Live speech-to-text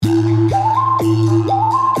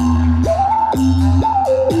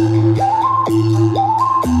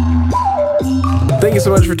so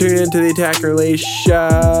much for tuning into the Attack Relay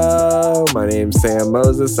Show. My name's Sam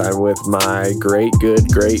Moses. I'm with my great good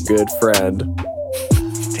friend,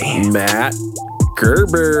 Matt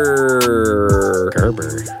Gerber.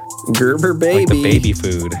 Gerber baby. Like the baby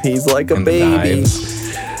food. He's like a baby.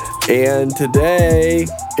 And today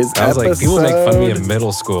is I was episode... like, people make fun of me in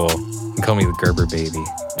middle school and call me the Gerber baby.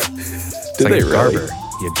 Did like they really? Garber,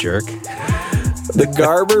 you jerk. The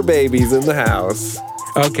Garber baby's in the house.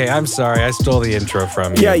 Okay, I'm sorry. I stole the intro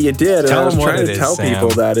from you. Yeah, you did. Tell and I was them what trying it to is, tell Sam. people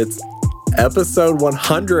that it's episode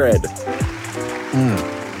 100.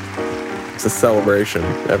 It's a celebration,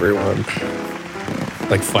 everyone.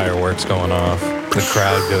 Like fireworks going off. The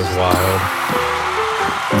crowd goes wild.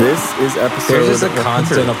 This is episode There's just a 100.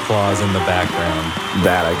 constant applause in the background.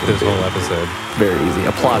 That I can This do. whole episode. Very easy.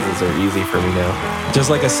 Applauses are easy for me now. Just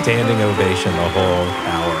like a standing ovation the whole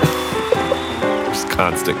hour. Just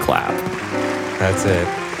constant clap. That's it.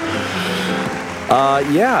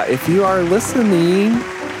 Yeah, if you are listening,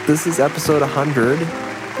 this is episode 100.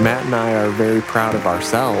 Matt and I are very proud of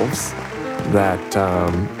ourselves that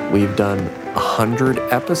we've done 100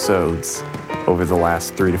 episodes over the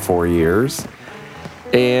last 3 to 4 years.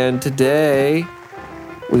 And today,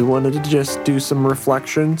 we wanted to just do some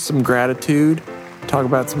reflection, some gratitude, talk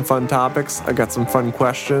about some fun topics. I got some fun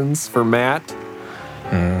questions for Matt.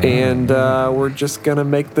 And we're just going to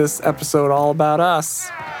make this episode all about us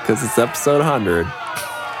because it's episode 100.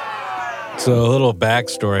 So a little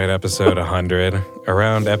backstory at episode 100.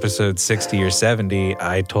 Around episode 60 or 70,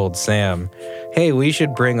 I told Sam, hey, we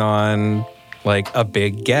should bring on like a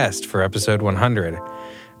big guest for episode 100.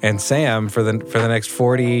 And Sam, for the next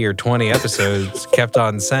 40 or 20 episodes, kept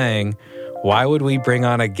on saying, why would we bring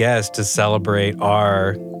on a guest to celebrate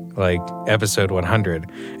our like episode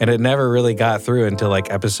 100? And it never really got through until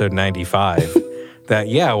like episode 95 that,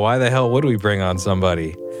 yeah, why the hell would we bring on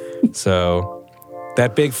somebody? So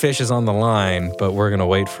that big fish is on the line, but we're going to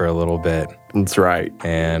wait for a little bit. That's right.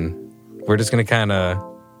 And we're just going to kind of,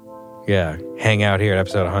 hang out here at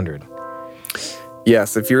episode 100.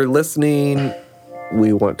 Yes, if you're listening,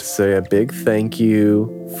 we want to say a big thank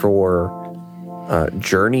you for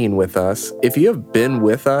journeying with us. If you have been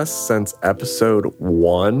with us since episode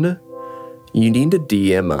 1, you need to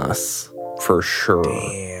DM us for sure.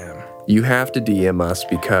 Damn. You have to DM us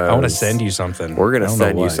because I want to send you something. We're going to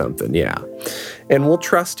send you what. something, yeah. And we'll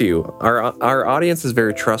trust you. Our audience is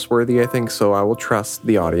very trustworthy, I think, so I will trust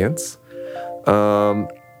the audience.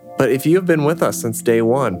 But if you have been with us since day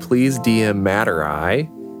 1, please DM Matt or I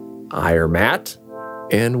or Matt,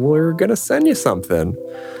 and we're going to send you something.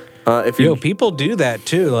 People do that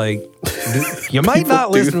too. Like, you might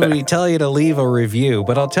not listen when we tell you to leave a review,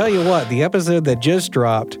 but I'll tell you what, the episode that just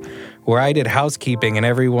dropped where I did housekeeping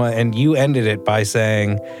and you ended it by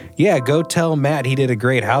saying, yeah, go tell Matt he did a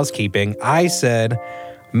great housekeeping. I said,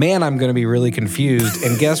 man, I'm going to be really confused.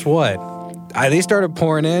 And guess what? They started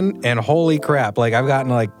pouring in, and holy crap, like I've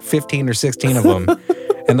gotten like 15 or 16 of them.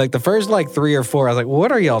 And like the first like 3 or 4, I was like,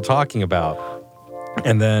 what are y'all talking about?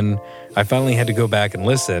 And then I finally had to go back and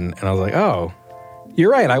listen, and I was like, oh,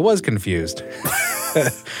 you're right, I was confused.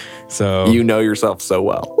 So you know yourself so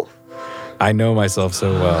well. I know myself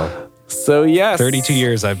so well. So yes. 32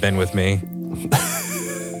 years I've been with me.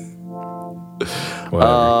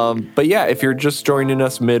 Whatever. But yeah, if you're just joining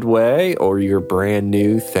us midway or you're brand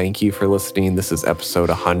new, thank you for listening. This is episode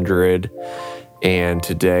 100. And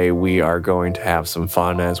today we are going to have some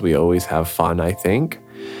fun, as we always have fun, I think.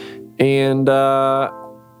 And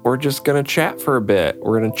we're just going to chat for a bit.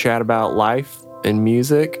 We're going to chat about life and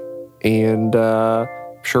music. And I'm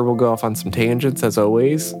sure we'll go off on some tangents, as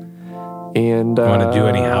always. And want to do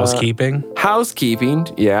any housekeeping? Housekeeping.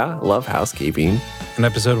 Yeah, love housekeeping. An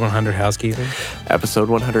episode 100 housekeeping? Episode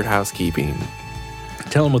 100 housekeeping.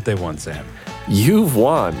 Tell them what they want, Sam. You've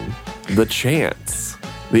won the chance,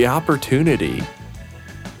 the opportunity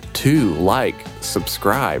to like,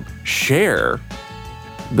 subscribe, share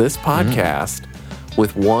this podcast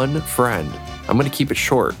with one friend. I'm going to keep it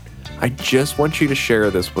short. I just want you to share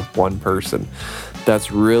this with one person.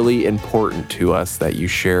 That's really important to us, that you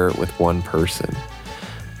share it with one person.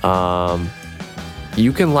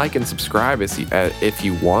 You can like and subscribe if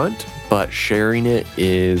you want, but sharing it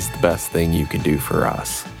is the best thing you can do for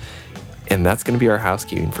us. And that's going to be our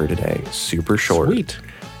housekeeping for today. Super short. Sweet.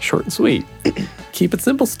 Short and sweet. Keep it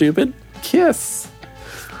simple, stupid. Kiss.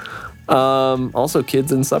 Also,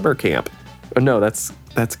 kids in summer camp. Oh, no, that's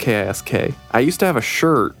KISK. I used to have a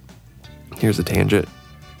shirt. Here's a tangent.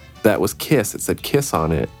 That was Kiss. It said Kiss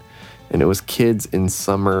on it. And it was kids in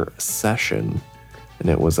summer session. And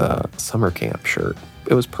it was a summer camp shirt.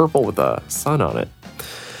 It was purple with a sun on it.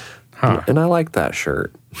 Huh. And I like that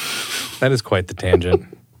shirt. That is quite the tangent.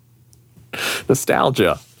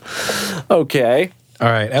 Nostalgia. Okay. All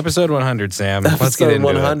right, episode 100, Sam. Let's get into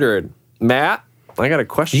 100. it. Matt, I got a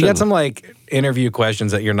question. You got some interview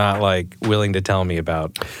questions that you're not willing to tell me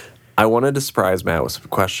about. I wanted to surprise Matt with some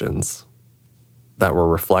questions that were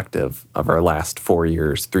reflective of our last 4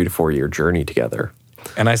 years, 3 to 4 year journey together.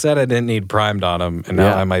 And I said I didn't need primed on them, and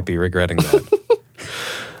now I might be regretting that.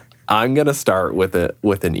 I'm going to start with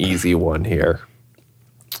an easy one here.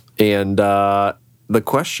 And the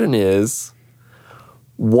question is,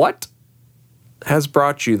 what has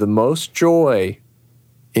brought you the most joy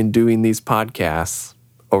in doing these podcasts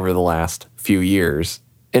over the last few years?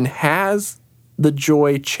 And has the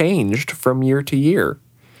joy changed from year to year?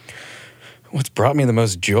 What's brought me the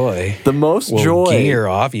most joy? The most joy. Gear,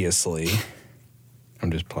 obviously.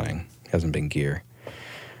 I'm just playing. Hasn't been gear.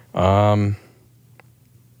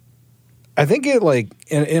 I think it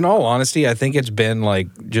in all honesty, I think it's been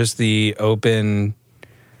just the open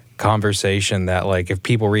conversation that if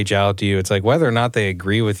people reach out to you, it's whether or not they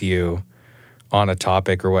agree with you on a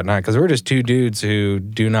topic or whatnot, because we're just two dudes who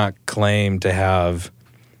do not claim to have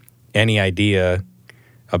any idea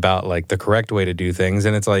about the correct way to do things.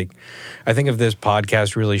 And it's I think if this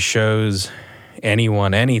podcast really shows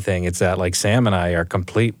anyone anything, it's that Sam and I are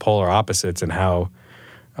complete polar opposites in how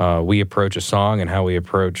we approach a song and how we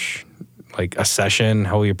approach a session,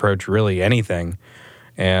 how we approach really anything.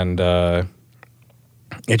 And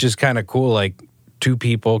it's just kind of cool. Two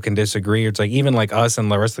people can disagree. It's even us and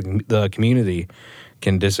the rest of the community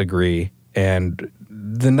can disagree. And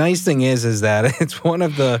the nice thing is that it's one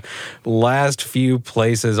of the last few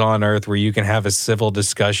places on earth where you can have a civil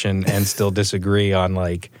discussion and still disagree on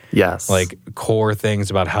yes, core things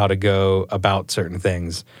about how to go about certain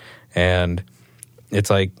things. And it's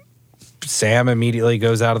Sam immediately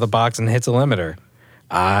goes out of the box and hits a limiter.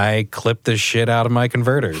 I clip the shit out of my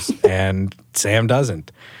converters, and Sam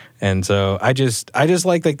doesn't. And so I just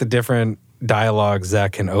like the different dialogues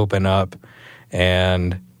that can open up,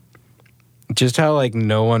 and just how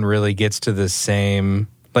no one really gets to the same,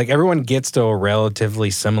 everyone gets to a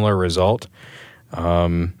relatively similar result,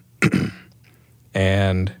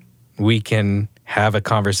 and we can have a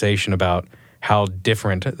conversation about how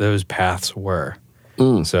different those paths were.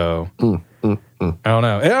 So I don't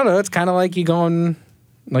know. It's kind of you going,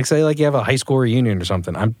 say you have a high school reunion or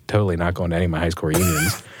something. I'm totally not going to any of my high school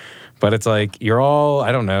reunions, but it's you're all,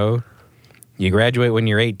 I don't know. You graduate when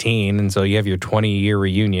you're 18, and so you have your 20-year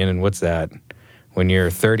reunion, and what's that? When you're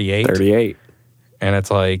 38? 38. And it's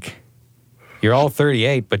you're all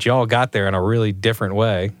 38, but you all got there in a really different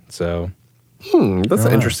way, so. That's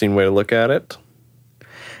an interesting way to look at it.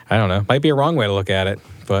 I don't know. Might be a wrong way to look at it,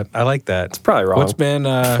 but I like that. It's probably wrong.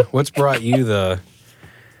 What's brought you that's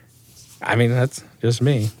just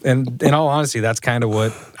me. And in all honesty, that's kind of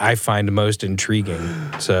what I find most intriguing.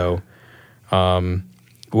 So,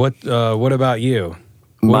 what about you?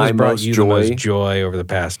 What has brought you the most joy over the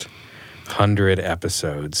past 100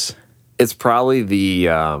 episodes? It's probably the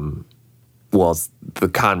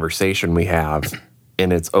conversation we have,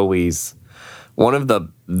 and it's always one of the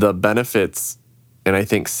benefits and I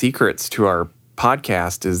think secrets to our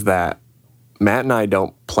podcast is that Matt and I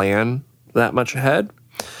don't plan that much ahead,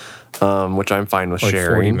 which I'm fine with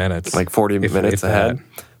sharing. 40 minutes. 40 minutes ahead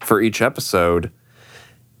for each episode.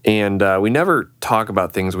 And we never talk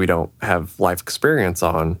about things we don't have life experience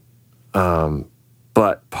on.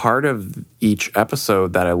 But part of each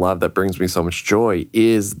episode that I love that brings me so much joy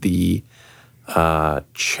is the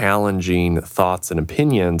challenging thoughts and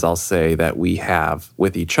opinions, I'll say, that we have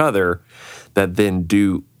with each other that then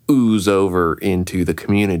do ooze over into the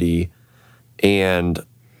community. And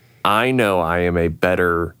I know I am a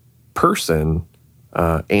better person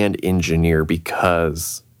and engineer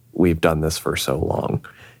because we've done this for so long.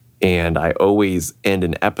 And I always end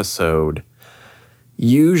an episode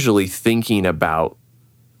usually thinking about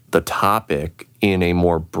the topic in a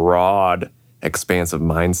more broad, expansive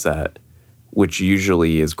mindset, which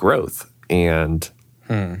usually is growth. And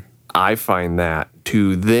I find that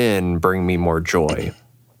to then bring me more joy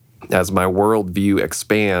as my worldview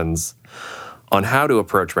expands on how to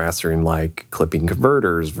approach mastering, like clipping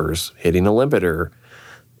converters versus hitting a limiter.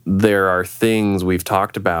 There are things we've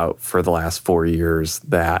talked about for the last 4 years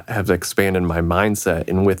that have expanded my mindset,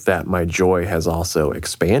 and with that, my joy has also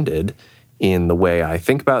expanded in the way I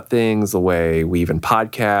think about things, the way we even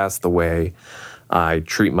podcast, the way I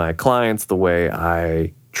treat my clients, the way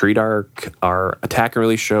I treat our Attack and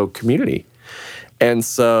Release Show community. And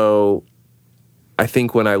so I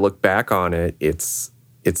think when I look back on it, it's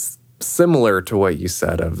similar to what you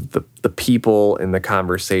said of the people and the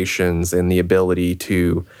conversations and the ability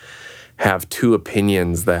to have two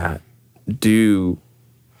opinions that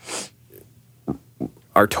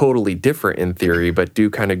are totally different in theory, but do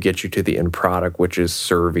kind of get you to the end product, which is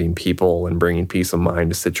serving people and bringing peace of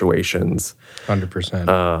mind to situations.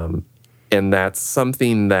 100%. And that's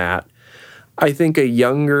something that I think a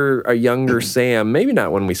younger Sam, maybe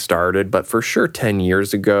not when we started, but for sure 10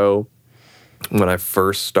 years ago, when I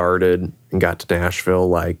first started and got to Nashville,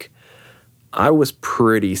 like, I was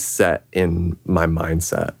pretty set in my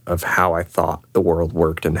mindset of how I thought the world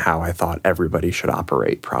worked and how I thought everybody should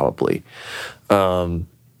operate, probably. And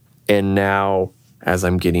now, as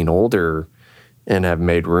I'm getting older and have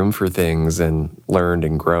made room for things and learned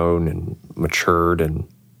and grown and matured, and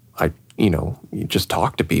you just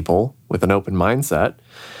talk to people with an open mindset,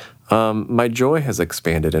 my joy has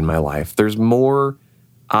expanded in my life. There's more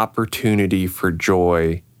opportunity for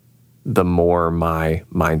joy the more my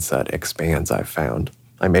mindset expands, I've found.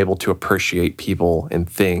 I'm able to appreciate people and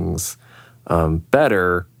things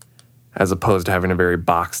better, as opposed to having a very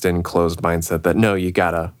boxed-in, closed mindset that, no, you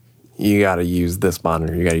gotta use this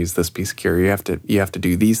monitor, you gotta use this piece of gear, you have to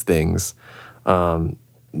do these things.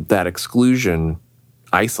 That exclusion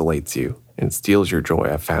isolates you and steals your joy,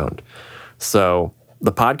 I've found. So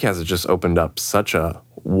the podcast has just opened up such a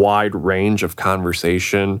wide range of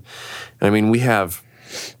conversation. And I mean, we have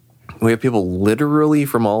people literally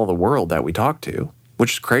from all over the world that we talk to,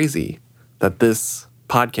 which is crazy that this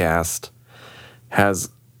podcast has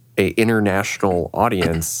an international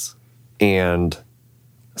audience. And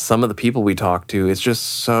some of the people we talk to, it's just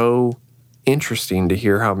so interesting to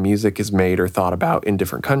hear how music is made or thought about in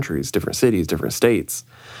different countries, different cities, different states.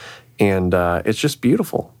 And it's just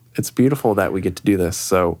beautiful. It's beautiful that we get to do this.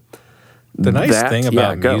 So the nice thing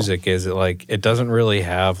about music is it doesn't really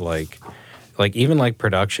have like even like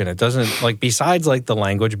production. It doesn't, like, besides like the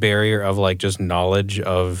language barrier of like just knowledge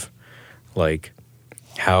of like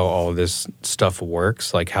how all this stuff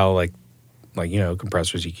works, like how like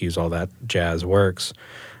compressors, EQs, all that jazz works.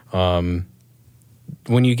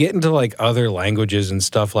 When you get into like other languages and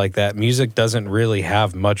stuff like that, music doesn't really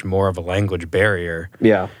have much more of a language barrier.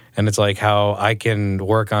 Yeah. And it's like how I can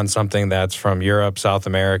work on something that's from Europe, South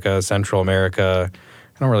America, Central America.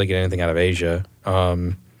 I don't really get anything out of Asia.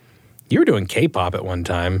 You were doing K-pop at one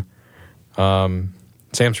time.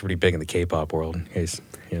 Sam's pretty big in the K-pop world, in case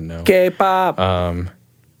you didn't know. K-pop.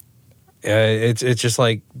 It's just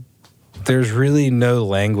like there's really no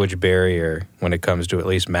language barrier when it comes to at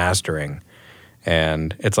least mastering.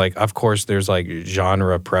 And it's like, of course, there's like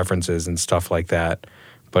genre preferences and stuff like that.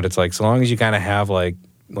 But it's like, so long as you kind of have like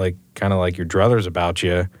kind of like your druthers about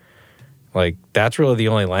you, like that's really the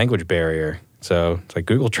only language barrier. So it's like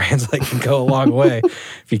Google Translate can go a long way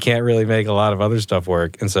if you can't really make a lot of other stuff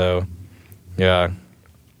work. And so, yeah,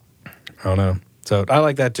 I don't know. So I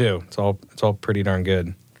like that too. It's all pretty darn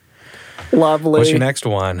good. Lovely. What's your next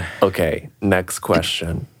one? Okay, next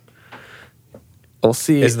question. We'll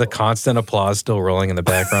see. Is the constant applause still rolling in the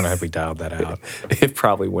background, or have we dialed that out? It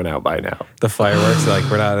probably went out by now. The fireworks, like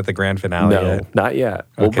we're not at the grand finale yet? No, not yet.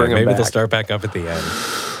 We'll bring them maybe back. They'll start back up at the end.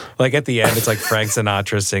 Like at the end, it's like Frank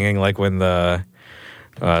Sinatra singing, like when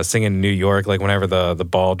singing New York, like whenever the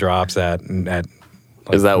ball drops at like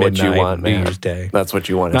is that what you want, New man? Year's Day. That's what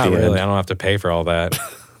you want at Not the really. end? I don't have to pay for all that.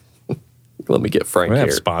 Let me get Frank We here.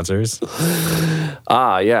 have sponsors.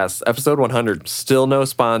 Yes. Episode 100. Still no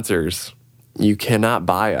sponsors. You cannot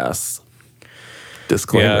buy us.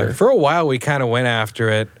 Disclaimer. Yeah, for a while we kind of went after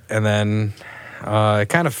it, and then it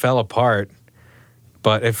kind of fell apart.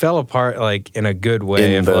 But it fell apart like in a good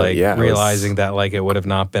way realizing that like it would have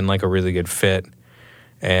not been like a really good fit.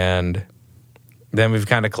 And then we've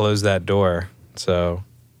kind of closed that door. So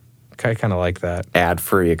I kind of like that. Ad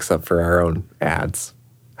free except for our own ads.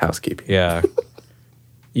 Housekeeping. Yeah.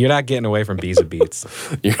 You're not getting away from Bees of Beats.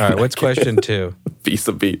 All right, what's question 2? Bees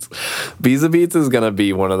of Beats. Bees of Beats is going to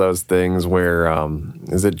be one of those things where,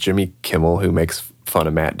 is it Jimmy Kimmel who makes fun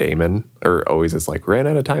of Matt Damon? Or always is like, ran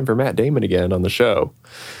out of time for Matt Damon again on the show.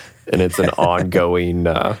 And it's an ongoing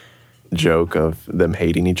joke of them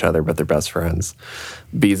hating each other, but they're best friends.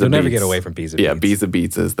 Bees of Beats. You'll never get away from Bees of Beats. Yeah, Bees of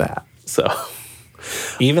Beats is that. So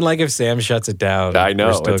even like if Sam shuts it down, I know,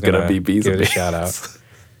 we're still it's going to be Bees of give Beats. it a shout out.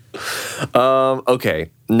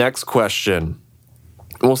 Okay, next question.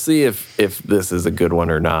 We'll see if this is a good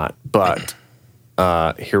one or not, but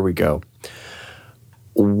here we go.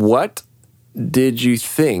 What did you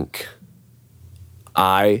think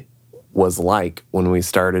I was like when we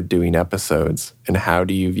started doing episodes, and how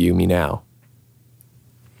do you view me now?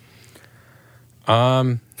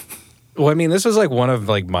 Well, I mean, this was like one of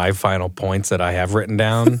like my final points that I have written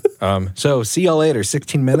down. So see y'all later.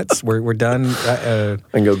 16 minutes. We're done. I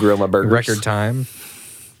can go grill my burgers. Record time.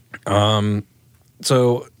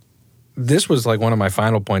 So this was like one of my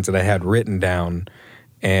final points that I had written down,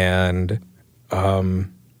 and I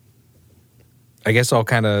guess I'll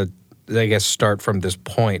kind of start from this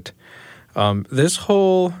point. This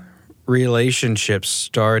whole relationship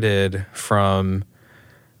started from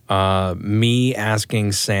me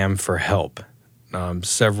asking Sam for help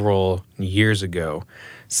several years ago.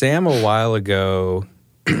 Sam, a while ago,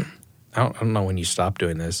 I don't know when you stopped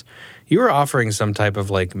doing this. You were offering some type of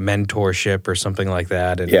like mentorship or something like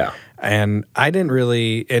that. And, yeah. And I didn't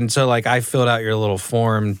really, and so like I filled out your little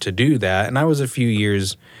form to do that. And I was a few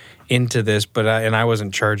years into this, but I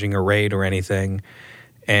wasn't charging a rate or anything.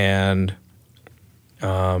 And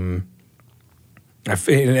it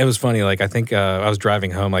was funny. Like I think I was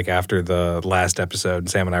driving home like after the last episode, and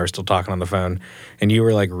Sam and I were still talking on the phone, and you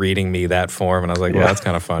were like reading me that form, and I was like, well, that's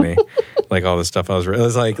kind of funny. Like all this stuff it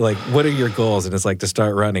was like, what are your goals? And it's like to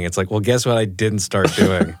start running. It's like, well, guess what I didn't start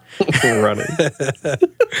doing? Running.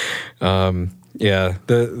 Yeah,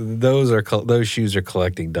 those shoes are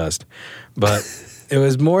collecting dust. But it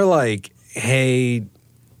was more like, hey,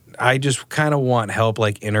 I just kind of want help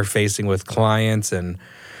like interfacing with clients, and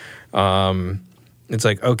it's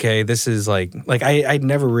like, okay, this is like I'd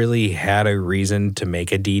never really had a reason to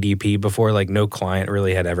make a DDP before. Like no client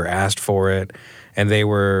really had ever asked for it, and they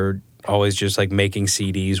were always just like making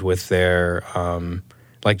CDs with their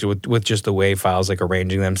with just the WAV files, like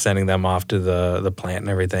arranging them, sending them off to the plant and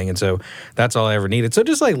everything. And so that's all I ever needed. So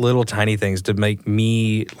just like little tiny things to make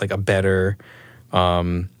me like a better,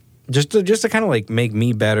 just to kind of like make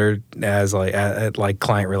me better as like at like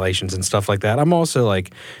client relations and stuff like that. I'm also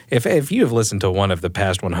like, if you have listened to one of the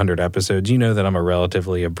past 100 episodes, you know that I'm a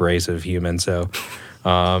relatively abrasive human. So,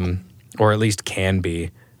 or at least can be.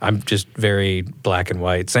 I'm just very black and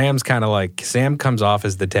white. Sam's kind of like, Sam comes off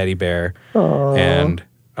as the teddy bear. Aww. And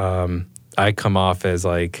I come off as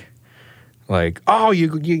like, oh,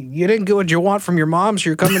 you didn't get what you want from your mom, so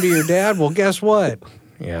you're coming to your dad? Well, guess what?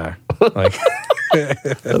 Yeah. Like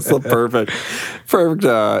that's the perfect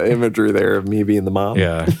imagery there of me being the mom.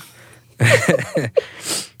 Yeah.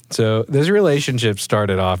 So this relationship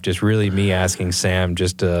started off just really me asking Sam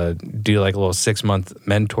just to do like a little 6-month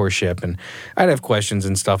mentorship, and I'd have questions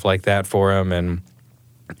and stuff like that for him. And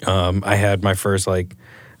I had my first like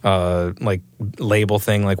label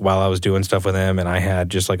thing like while I was doing stuff with him, and I had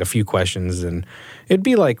just like a few questions, and it'd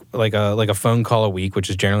be like a phone call a week, which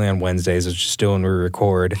is generally on Wednesdays. It's just still when we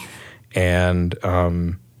record, and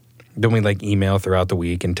then we like email throughout the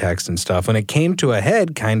week and text and stuff. And it came to a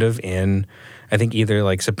head kind of in, I think either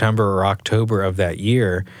like September or October of that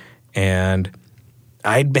year, and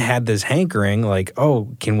I'd had this hankering like, oh,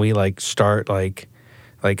 can we like start like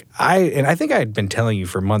I think I had been telling you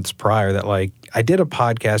for months prior that like I did a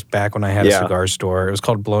podcast back when I had a cigar store. It was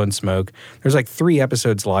called Blow and Smoke. There's like 3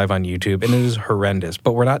 episodes live on YouTube, and it is horrendous,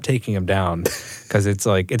 but we're not taking them down because it's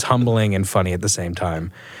like it's humbling and funny at the same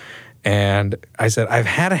time. And I said, I've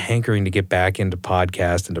had a hankering to get back into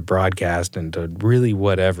podcast and to broadcast and to really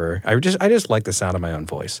whatever. I just like the sound of my own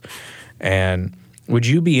voice. And would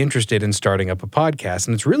you be interested in starting up a podcast?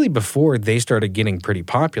 And it's really before they started getting pretty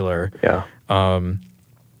popular. Yeah.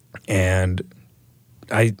 And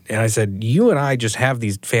I said, you and I just have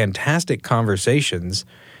these fantastic conversations,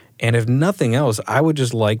 and if nothing else, I would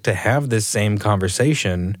just like to have this same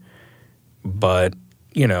conversation, but,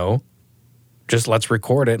 you know, just let's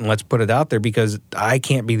record it and let's put it out there, because I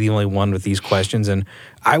can't be the only one with these questions. And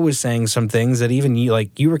I was saying some things that even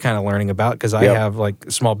you were kind of learning about, because I have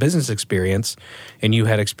like small business experience, and you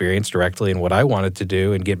had experience directly in what I wanted to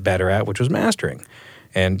do and get better at, which was mastering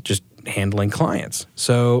and just handling clients.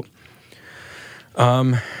 So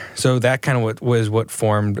that kind of was what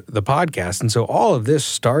formed the podcast. And so all of this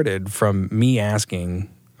started from me asking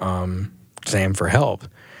Sam for help.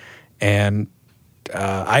 And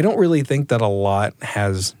I don't really think that a lot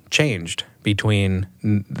has changed between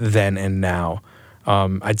then and now.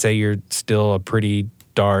 I'd say you're still a pretty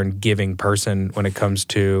darn giving person when it comes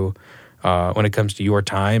to your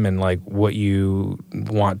time and like what you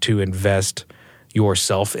want to invest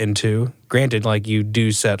yourself into. Granted, like you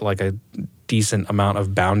do set like a decent amount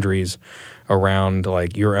of boundaries around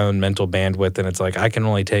like your own mental bandwidth, and it's like I can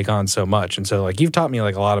only take on so much. And so like you've taught me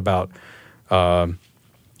like a lot about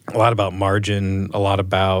margin, a lot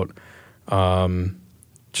about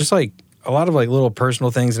just like a lot of like little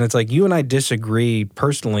personal things. And it's like you and I disagree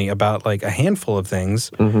personally about like a handful of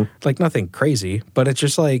things, like nothing crazy, but it's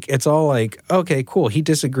just like, it's all like, okay, cool. He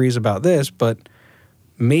disagrees about this, but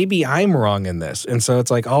maybe I'm wrong in this. And so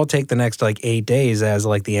it's like, I'll take the next like 8 days as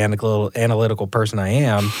like the analytical person I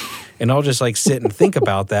am, and I'll just like sit and think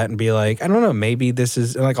about that and be like, I don't know, maybe this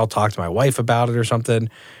is, like I'll talk to my wife about it or something,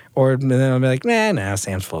 Or then I'll be like, nah,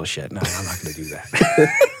 Sam's full of shit. No, I'm not going to do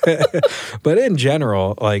that. But in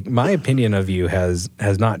general, like my opinion of you has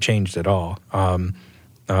not changed at all.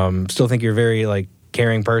 Still think you're a very like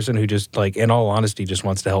caring person who just like, in all honesty, just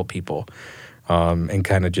wants to help people and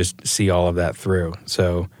kind of just see all of that through.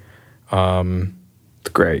 So it's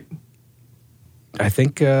great. I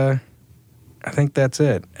think that's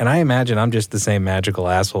it. And I imagine I'm just the same magical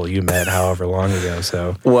asshole you met however long ago.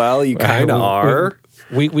 So well, you kind of are.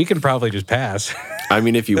 We can probably just pass. I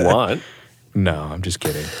mean, if you want. No, I'm just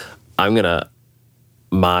kidding. I'm gonna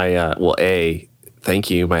thank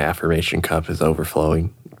you. My affirmation cup is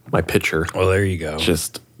overflowing. My pitcher. Well, there you go.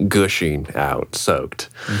 Just gushing out, soaked.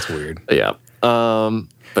 That's weird. Yeah.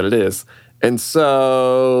 But it is. And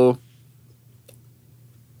so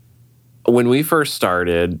when we first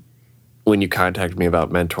started, when you contacted me about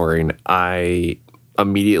mentoring, I've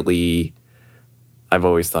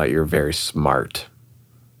always thought you're very smart.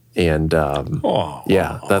 And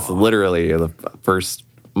yeah, that's literally the first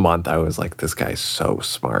month I was like, this guy's so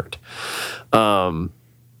smart. And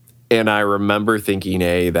I remember thinking,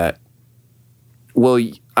 I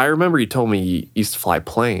remember you told me you used to fly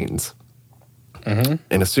planes. Mm-hmm.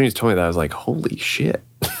 And as soon as you told me that, I was like, holy shit.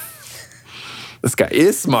 This guy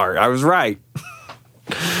is smart. I was right.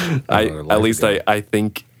 I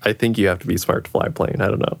think you have to be smart to fly a plane. I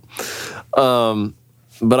don't know.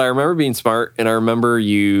 But I remember being smart, and I remember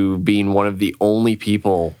you being one of the only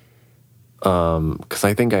people, because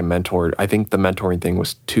I think the mentoring thing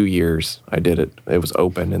was 2 years. I did it. It was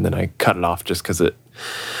open, and then I cut it off just because it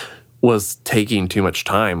was taking too much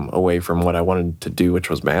time away from what I wanted to do, which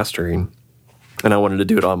was mastering. And I wanted to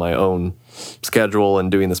do it on my own schedule,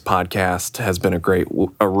 and doing this podcast has been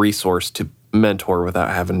a resource to mentor without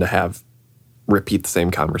having to repeat the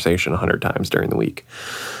same conversation 100 times during the week.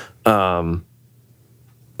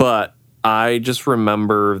 But I just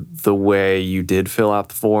remember the way you did fill out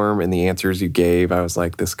the form and the answers you gave. I was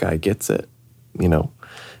like, this guy gets it, And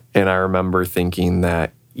I remember thinking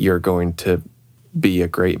that you're going to be a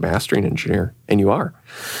great mastering engineer, and you are.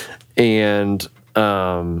 And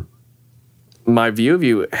my view of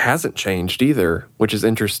you hasn't changed either, which is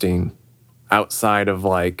interesting. Outside of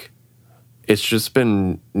it's just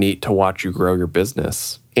been neat to watch you grow your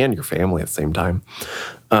business and your family at the same time.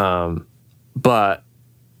 But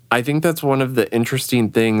I think that's one of the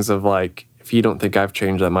interesting things of if you don't think I've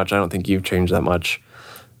changed that much, I don't think you've changed that much.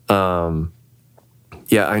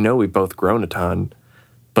 Yeah, I know we've both grown a ton,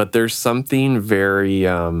 but there's something very,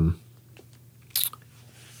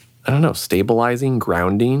 stabilizing,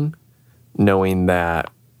 grounding, knowing that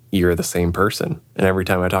you're the same person. And every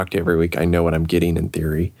time I talk to you every week, I know what I'm getting in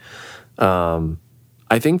theory.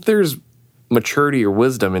 I think there's maturity or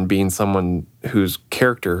wisdom in being someone whose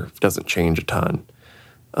character doesn't change a ton.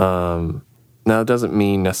 Now, it doesn't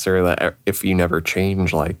mean necessarily that if you never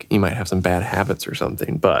change, you might have some bad habits or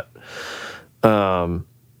something. But I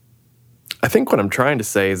think what I'm trying to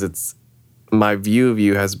say is my view of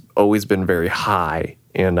you has always been very high,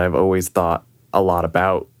 and I've always thought a lot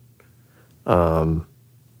about,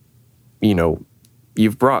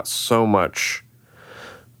 you've brought so much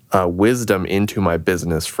wisdom into my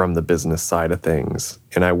business from the business side of things,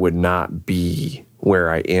 and I would not be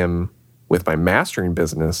where I am with my mastering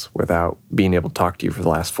business without being able to talk to you for the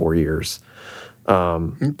last 4 years.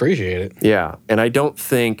 Appreciate it. Yeah, and I don't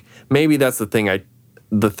think, maybe that's the thing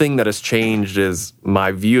that has changed is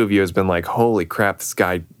my view of you has been holy crap, this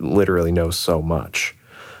guy literally knows so much.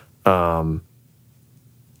 And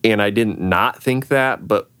I didn't not think that,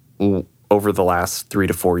 but over the last 3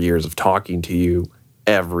 to 4 years of talking to you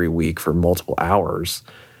every week for multiple hours,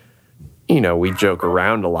 we joke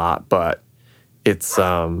around a lot, but it's,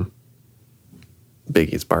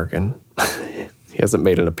 Biggie's barking. He hasn't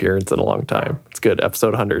made an appearance in a long time. It's good.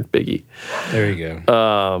 Episode 100, Biggie. There you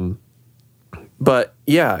go. But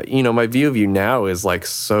yeah, my view of you now is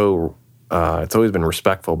so, it's always been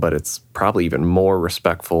respectful, but it's probably even more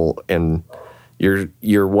respectful. And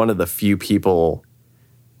you're one of the few people,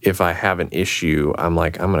 if I have an issue, I'm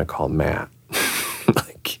I'm going to call Matt.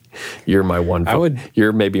 You're my one phone.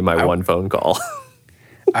 You're maybe my one phone call.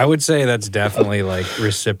 I would say that's definitely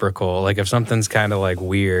reciprocal. If something's kind of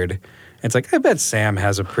weird, it's I bet Sam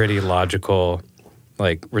has a pretty logical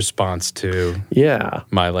response to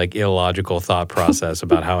my illogical thought process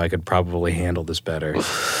about how I could probably handle this better.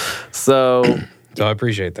 So I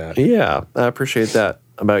appreciate that. Yeah, I appreciate that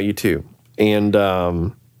about you too. And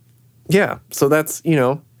yeah, so that's,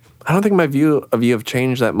 I don't think my view of you have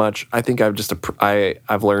changed that much. I think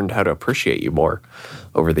I've learned how to appreciate you more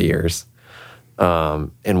over the years.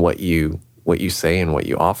 And what you say and what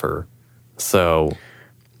you offer. So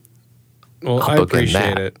Well, I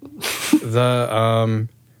appreciate it.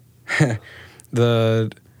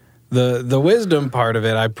 The wisdom part of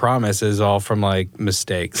it, I promise, is all from like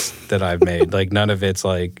mistakes that I've made. Like none of it's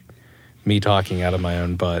like me talking out of my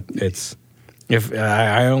own butt. It's if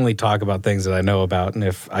I only talk about things that I know about, and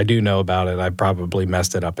if I do know about it, I probably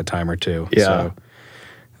messed it up a time or two. Yeah. So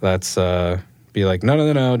that's be like,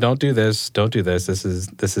 no, don't do this. This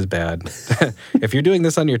is bad. If you're doing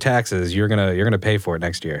this on your taxes, you're gonna pay for it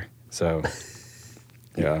next year. So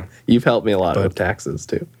yeah. You've helped me a lot with taxes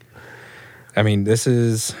too. I mean, this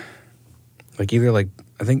is like either like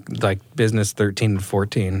I think like business 13 and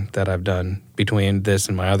 14 that I've done between this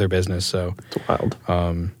and my other business. So it's wild.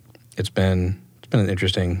 It's been an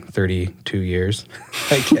interesting 32 years,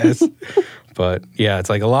 I guess. But yeah, it's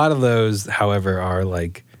like a lot of those, however, are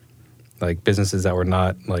like businesses that were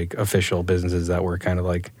not like official businesses that were kind of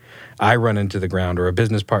like I run into the ground, or a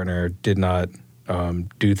business partner did not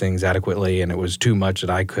do things adequately, and it was too much that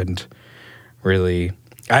I couldn't really.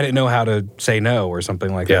 I didn't know how to say no or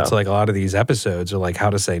something like that. So like a lot of these episodes are like how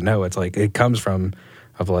to say no. It's like it comes from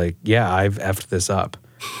of like, yeah, I've effed this up,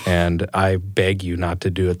 and I beg you not to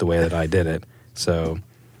do it the way that I did it. So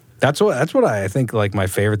that's what I think like my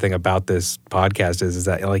favorite thing about this podcast is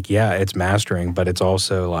that like, yeah, it's mastering, but it's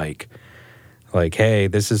also like, hey,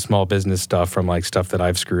 this is small business stuff from like stuff that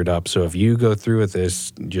I've screwed up. So if you go through with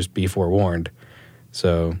this, just be forewarned.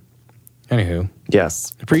 So anywho.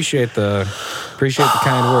 Yes. Appreciate the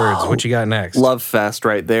kind words. What you got next? Love Fest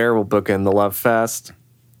right there. We'll book in the Love Fest.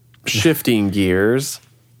 Shifting gears.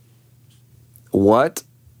 What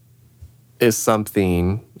is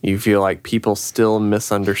something you feel like people still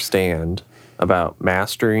misunderstand about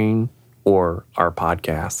mastering or our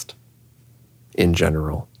podcast in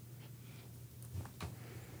general?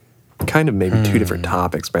 Kind of maybe two different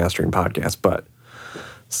topics, mastering podcast, but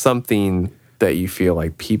something that you feel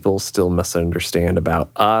like people still misunderstand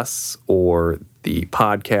about us or the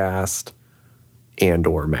podcast and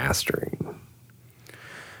or mastering.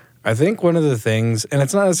 I think one of the things, and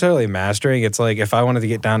it's not necessarily mastering, it's like if I wanted to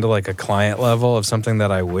get down to like a client level of something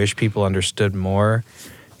that I wish people understood more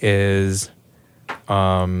is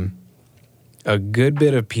a good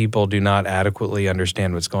bit of people do not adequately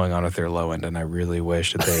understand what's going on with their low end, and I really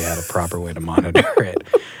wish that they had a proper way to monitor it.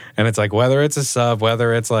 And it's like whether it's a sub,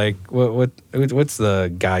 whether it's like what's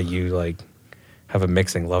the guy you like have a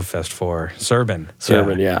mixing love fest for? Serban,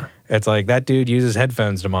 yeah. It's like that dude uses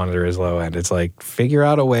headphones to monitor his low end. It's like figure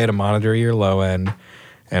out a way to monitor your low end.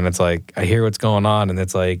 And it's like I hear what's going on, and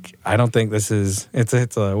it's like I don't think this is. It's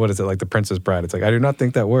a, what is it like the Princess Bride? It's like I do not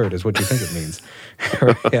think that word is what you think it means.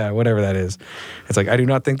 Yeah, whatever that is. It's like I do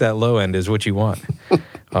not think that low end is what you want.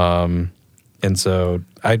 And so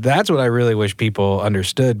that's what I really wish people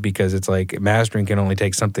understood, because it's like mastering can only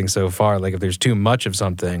take something so far. Like if there's too much of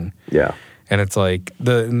something, yeah. And it's like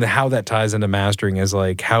how that ties into mastering is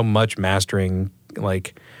like how much mastering,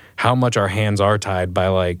 like how much our hands are tied by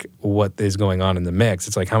like what is going on in the mix.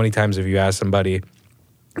 It's like how many times have you asked somebody,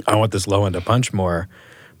 I want this low end to punch more,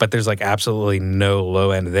 but there's like absolutely no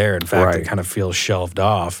low end there. In fact, It kind of feels shelved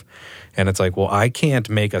off. And it's like, well, I can't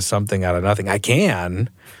make a something out of nothing. I can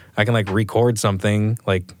like record something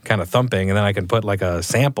like kind of thumping, and then I can put like a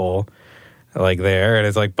sample like there, and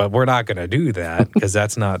it's like, but we're not going to do that because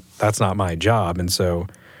that's not my job. And so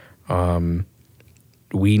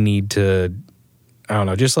we need to, I don't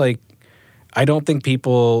know, just like I don't think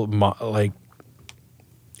people like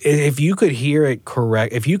if you could hear it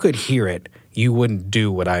correct, if you could hear it, you wouldn't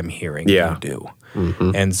do what I'm hearing you do.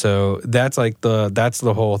 Mm-hmm. And so that's like that's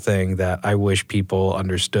the whole thing that I wish people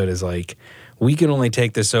understood is like we can only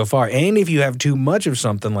take this so far. And if you have too much of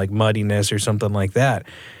something like muddiness or something like that,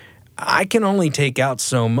 I can only take out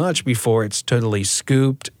so much before it's totally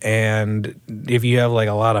scooped. And if you have like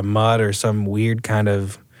a lot of mud or some weird kind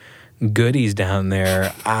of goodies down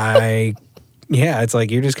there, it's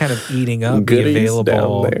like you're just kind of eating up the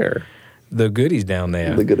available down there. The goodies down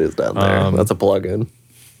there. The goodies down there. That's a plug-in.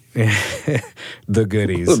 The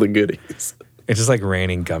goodies. The goodies. It's just like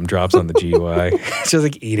raining gumdrops on the GUI. It's just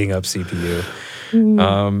like eating up CPU.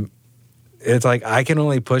 It's like I can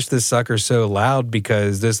only push this sucker so loud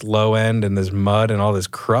because this low end and this mud and all this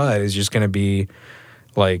crud is just going to be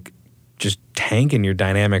like just tanking your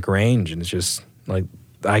dynamic range. And it's just like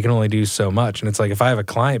I can only do so much. And it's like if I have a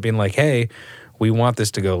client being like, hey, we want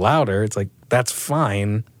this to go louder, it's like that's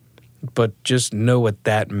fine, but just know what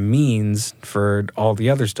that means for all the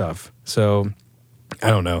other stuff. So I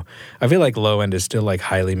don't know. I feel like low end is still like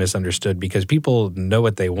highly misunderstood because people know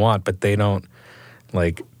what they want, but they don't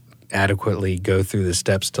like adequately go through the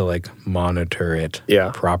steps to like monitor it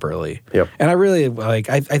properly. Yep. And I really like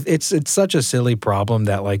it's such a silly problem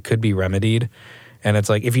that like could be remedied. And it's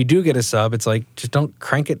like if you do get a sub, it's like just don't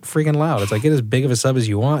crank it freaking loud. It's like get as big of a sub as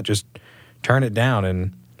you want, just turn it down,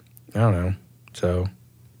 and I don't know. So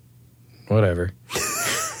whatever.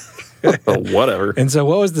 Whatever. And so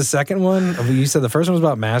what was the second one? You said the first one was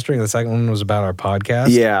about mastering, the second one was about our podcast.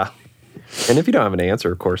 Yeah. And if you don't have an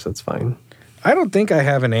answer, of course, that's fine. I don't think I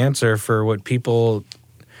have an answer for what people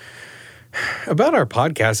about our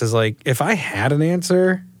podcast is like, if I had an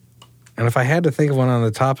answer and if I had to think of one on the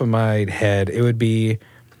top of my head, it would be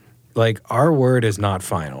like our word is not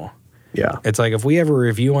final. Yeah. It's like if we have a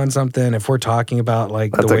review on something, if we're talking about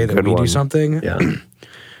like the way that we do something,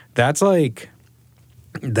 that's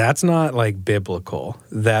not like biblical.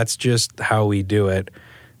 That's just how we do it.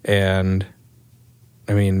 And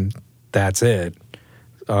I mean, that's it.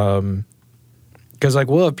 Because like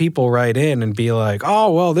we'll have people write in and be like,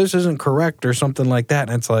 oh, well, this isn't correct or something like that.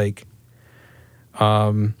 And it's like,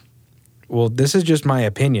 well, this is just my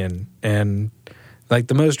opinion. And like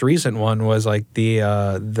the most recent one was like the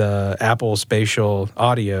Apple Spatial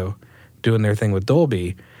Audio doing their thing with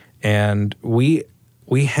Dolby. And we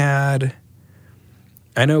had...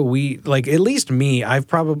 I know like at least me, I've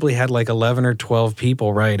probably had like 11 or 12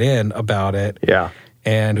 people write in about it. Yeah.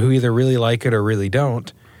 And who either really like it or really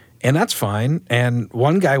don't. And that's fine. And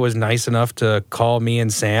one guy was nice enough to call me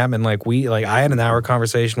and Sam, and like I had an hour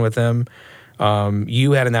conversation with him.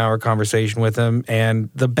 You had an hour conversation with him. And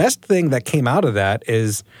the best thing that came out of that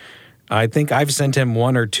is I think I've sent him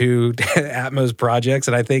 1 or 2 Atmos projects,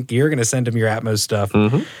 and I think you're going to send him your Atmos stuff.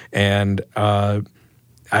 Mm-hmm. And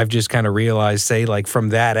I've just kind of realized, say, like from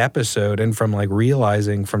that episode and from like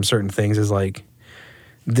realizing from certain things is like,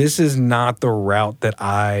 this is not the route that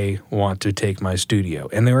I want to take my studio.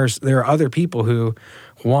 And there are other people who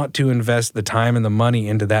want to invest the time and the money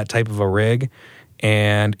into that type of a rig.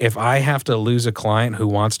 And if I have to lose a client who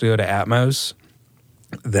wants to go to Atmos,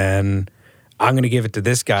 then I'm going to give it to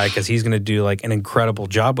this guy because he's going to do like an incredible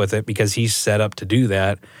job with it because he's set up to do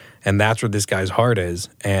that. And that's where this guy's heart is.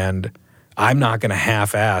 And I'm not going to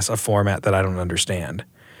half-ass a format that I don't understand.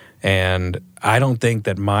 And I don't think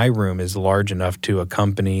that my room is large enough to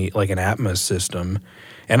accompany like an Atmos system.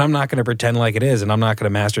 And I'm not going to pretend like it is. And I'm not going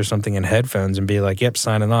to master something in headphones and be like, yep,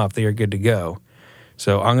 signing off, you're good to go.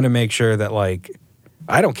 So I'm going to make sure that like,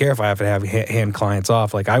 I don't care if I have to have hand clients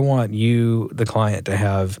off. Like I want you, the client, to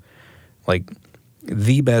have like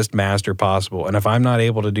the best master possible. And if I'm not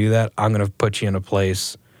able to do that, I'm going to put you in a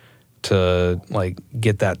place to like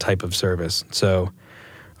get that type of service. So,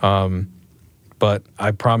 but I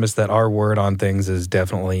promise that our word on things is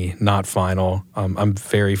definitely not final. I'm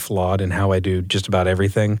very flawed in how I do just about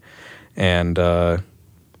everything. And,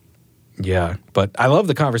 yeah, but I love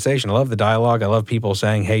the conversation. I love the dialogue. I love people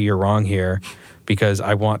saying, hey, you're wrong here, because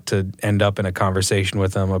I want to end up in a conversation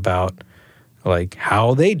with them about like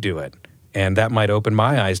how they do it. And that might open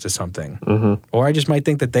my eyes to something. Mm-hmm. Or I just might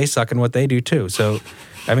think that they suck in what they do too. So,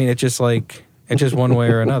 I mean, it's just one way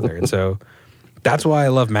or another. And so that's why I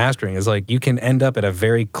love mastering is like you can end up at a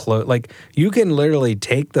very close, like you can literally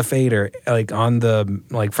take the fader like on the,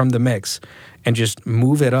 like from the mix and just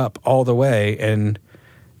move it up all the way. And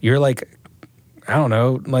you're like, I don't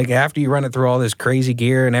know, like after you run it through all this crazy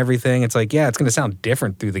gear and everything, it's like, yeah, it's going to sound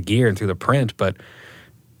different through the gear and through the print, but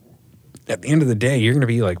at the end of the day, you're going to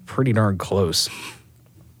be like pretty darn close.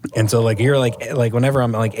 And so like you're like whenever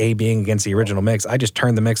I'm like A-Bing against the original mix, I just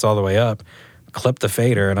turn the mix all the way up, clip the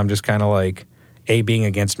fader, and I'm just kind of like A-Bing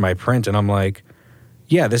against my print, and I'm like,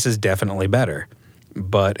 yeah, this is definitely better.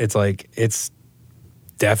 But it's like it's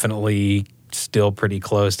definitely still pretty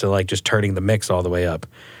close to like just turning the mix all the way up.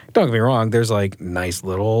 Don't get me wrong, there's like nice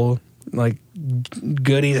little like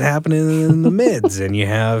goodies happening in the mids, and you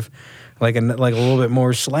have like a little bit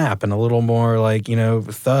more slap and a little more like, you know,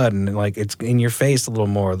 thud, and like it's in your face a little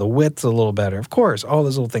more. The width's a little better. Of course, all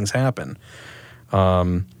those little things happen.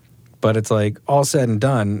 But it's like all said and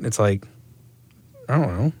done, it's like, I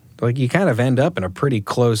don't know, like you kind of end up in a pretty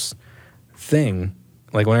close thing,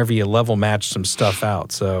 like whenever you level match some stuff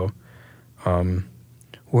out. So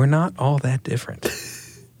we're not all that different.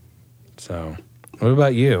 So what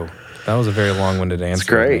about you? That was a very long-winded answer. It's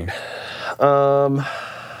great.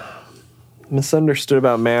 Misunderstood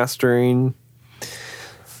about mastering.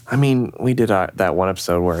 I mean, we did that one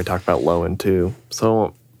episode where I talked about low end too, so I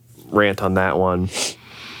won't rant on that one.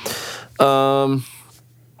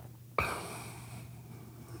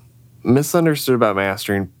 Misunderstood about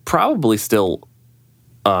mastering, probably still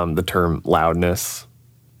the term loudness,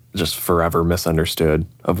 just forever misunderstood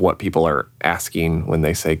of what people are asking when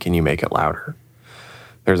they say, can you make it louder?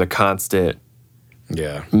 There's a constant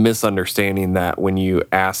misunderstanding that when you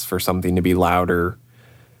ask for something to be louder,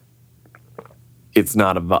 it's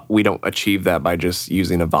not we don't achieve that by just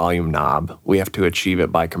using a volume knob. We have to achieve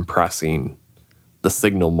it by compressing the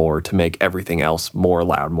signal more to make everything else more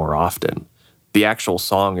loud more often. The actual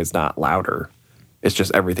song is not louder. It's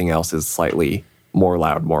just everything else is slightly more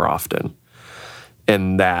loud more often.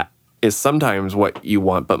 And that is sometimes what you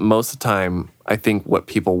want, but most of the time, I think what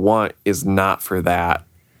people want is not for that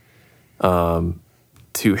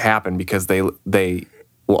to happen, because they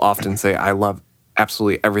will often say, I love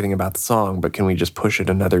absolutely everything about the song, but can we just push it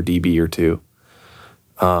another dB or two?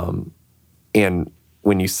 And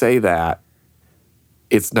when you say that,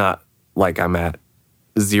 it's not like I'm at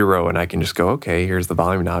 0 and I can just go, okay, here's the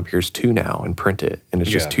volume knob, here's 2 now, and print it, and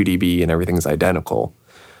it's just 2 dB and everything's identical.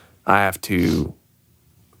 I have to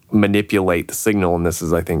manipulate the signal, and this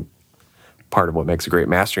is, I think, part of what makes a great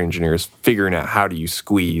mastering engineer is figuring out how do you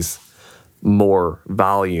squeeze more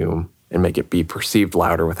volume and make it be perceived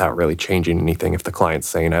louder without really changing anything. If the client's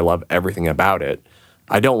saying, I love everything about it,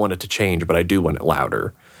 I don't want it to change, but I do want it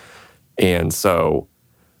louder. And so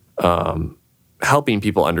helping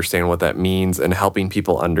people understand what that means and helping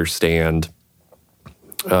people understand,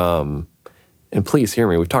 and please hear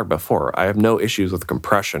me, we've talked before, I have no issues with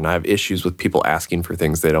compression. I have issues with people asking for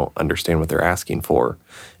things they don't understand what they're asking for,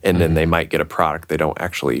 and then they might get a product they don't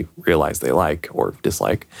actually realize they like or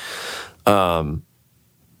dislike.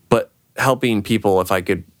 But helping people, if I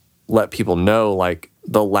could let people know, like,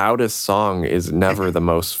 the loudest song is never the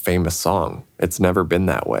most famous song. It's never been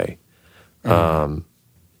that way. And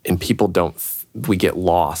people we get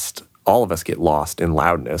lost. All of us get lost in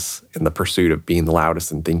loudness, in the pursuit of being the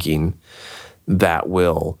loudest and thinking that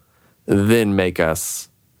will then make us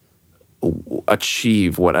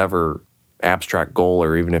achieve whatever abstract goal,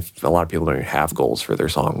 or even if a lot of people don't even have goals for their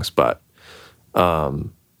songs. But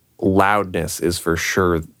loudness is for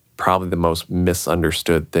sure probably the most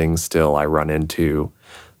misunderstood thing still I run into.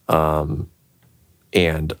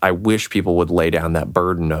 And I wish people would lay down that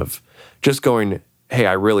burden of just going, hey,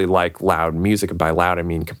 I really like loud music. And by loud, I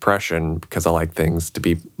mean compression, because I like things to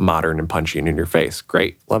be modern and punchy and in your face.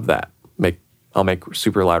 Great, love that. I'll make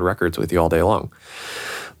super loud records with you all day long.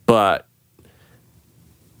 But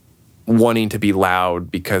wanting to be loud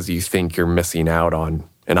because you think you're missing out on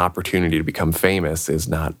an opportunity to become famous is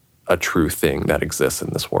not a true thing that exists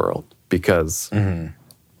in this world, because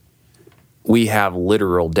we have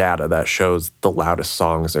literal data that shows the loudest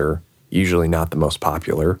songs are usually not the most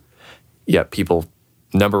popular, yet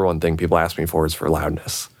number one thing people ask me for is for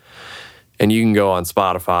loudness. And you can go on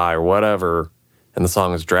Spotify or whatever, and the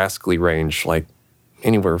song is drastically ranged, like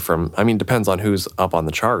anywhere from, depends on who's up on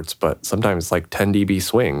the charts, but sometimes like 10 dB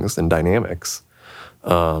swings and dynamics.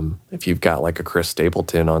 If you've got like a Chris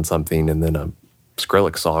Stapleton on something and then a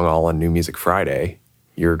Skrillex song all on New Music Friday,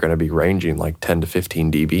 you're going to be ranging like 10 to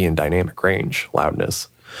 15 dB in dynamic range, loudness.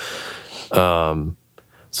 So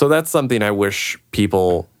that's something I wish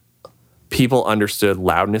people understood.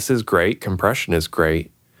 Loudness is great, compression is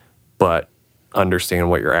great, but understand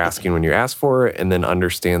what you're asking when you ask for it, and then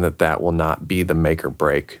understand that that will not be the make or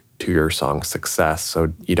break to your song's success,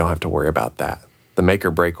 so you don't have to worry about that. The make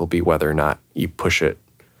or break will be whether or not you push it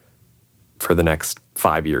for the next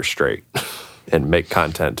 5 years straight and make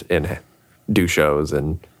content and do shows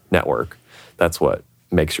and network. That's what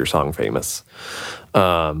makes your song famous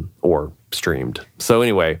or streamed. So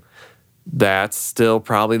anyway, that's still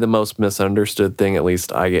probably the most misunderstood thing, at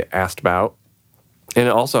least I get asked about. And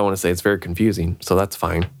also I want to say it's very confusing, so that's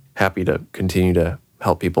fine. Happy to continue to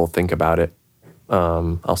help people think about it.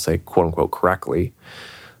 I'll say quote unquote correctly.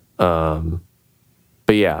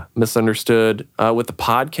 But yeah, misunderstood. With the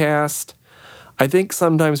podcast, I think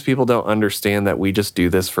sometimes people don't understand that we just do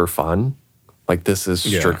this for fun. Like, this is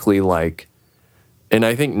strictly like, and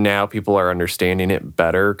I think now people are understanding it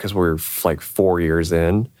better because we're like 4 years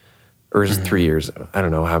in, or is it 3 years? I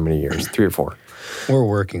don't know how many years, 3 or 4. We're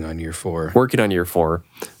working on year 4.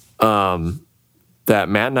 That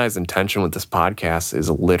Matt and I's intention with this podcast is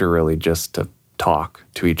literally just to talk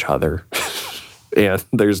to each other. And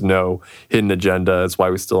there's no hidden agenda. That's why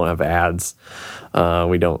we still don't have ads.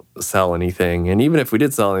 We don't sell anything. And even if we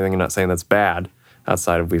did sell anything, I'm not saying that's bad,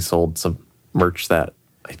 outside of we sold some merch that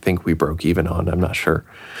I think we broke even on. I'm not sure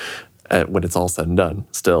when it's all said and done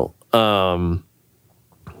still.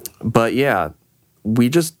 But yeah, we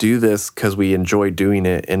just do this because we enjoy doing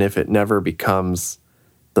it. And if it never becomes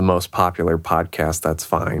the most popular podcast, that's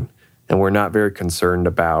fine. And we're not very concerned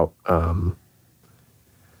about...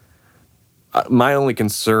 my only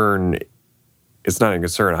concern, it's not a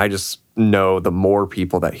concern, I just know the more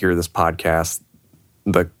people that hear this podcast,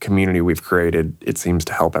 the community we've created, it seems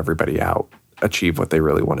to help everybody out achieve what they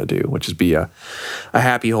really want to do, which is be a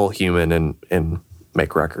happy whole human and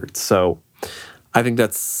make records. So I think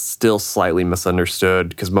that's still slightly misunderstood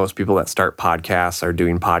because most people that start podcasts are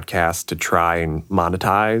doing podcasts to try and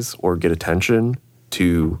monetize or get attention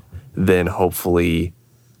to then hopefully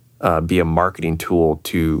be a marketing tool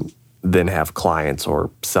to then have clients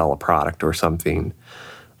or sell a product or something,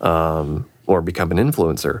 or become an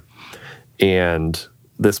influencer. And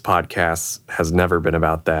this podcast has never been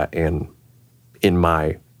about that, and in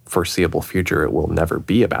my foreseeable future, it will never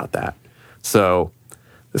be about that. So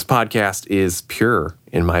this podcast is pure,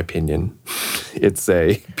 in my opinion. It's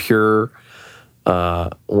a pure,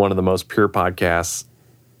 one of the most pure podcasts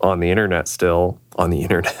on the internet still, on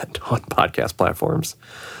podcast platforms.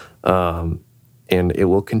 And it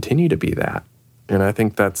will continue to be that. And I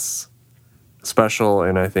think that's special,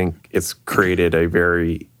 and I think it's created a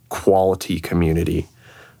very quality community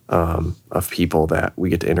of people that we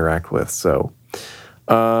get to interact with. So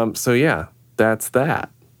yeah, that's that.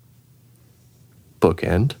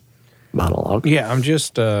 Bookend monologue. Yeah, I'm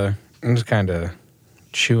just kind of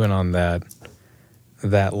chewing on that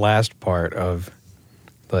last part of,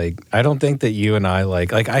 like, I don't think that you and I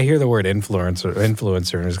like I hear the word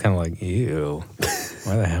influencer and it's kind of like, ew,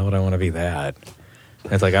 why the hell would I want to be that?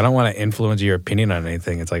 It's like, I don't want to influence your opinion on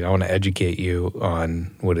anything. It's like, I want to educate you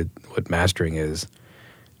on what mastering is.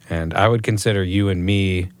 And I would consider you and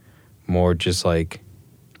me more just like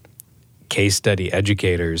case study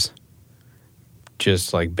educators,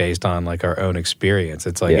 just like based on like our own experience.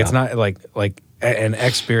 It's like, It's not like an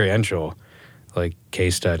experiential like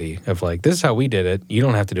case study of like, this is how we did it. You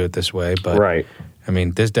don't have to do it this way, but right. I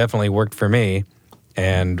mean, this definitely worked for me,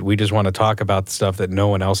 and we just want to talk about the stuff that no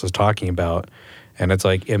one else is talking about, and it's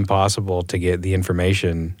like impossible to get the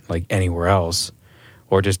information like anywhere else,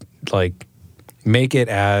 or just like make it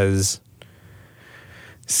as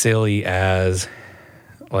silly as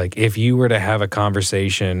like if you were to have a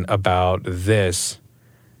conversation about this,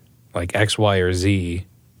 like X, Y, or Z,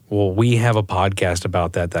 well, we have a podcast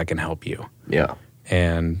about that can help you. Yeah.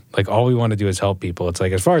 And like all we want to do is help people. It's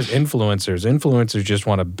like, as far as influencers just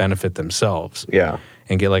want to benefit themselves. Yeah.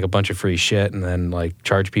 And get like a bunch of free shit and then like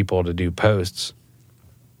charge people to do posts.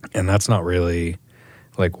 And that's not really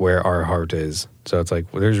like where our heart is. So it's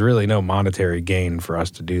like, there's really no monetary gain for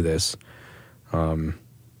us to do this.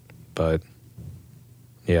 But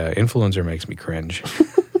yeah, influencer makes me cringe.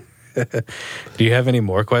 Do you have any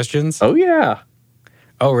more questions? Oh, yeah.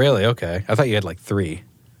 Oh, really? Okay. I thought you had like 3.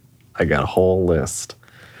 I got a whole list.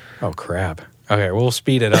 Oh, crap. Okay, we'll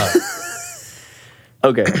speed it up.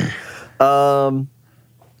 Okay.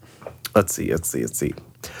 Let's see.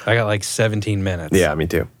 I got like 17 minutes. Yeah, me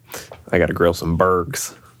too. I got to grill some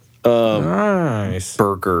burgers. Nice.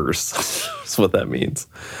 Burgers. That's what that means.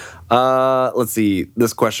 Let's see.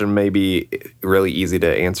 This question may be really easy to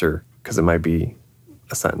answer because it might be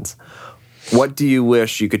a sentence. What do you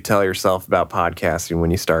wish you could tell yourself about podcasting when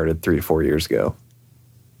you started 3 to 4 years ago?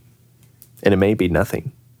 And it may be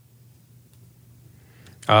nothing.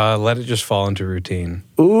 Let it just fall into routine.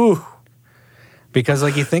 Ooh. Because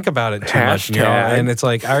like you think about it too much, you know, and it's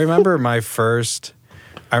like I remember my first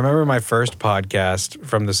podcast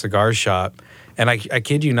from the cigar shop, and I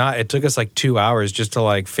kid you not, it took us like 2 hours just to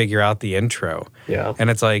like figure out the intro. Yeah. And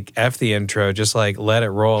it's like F the intro, just like let it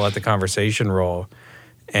roll, let the conversation roll.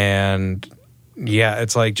 And yeah,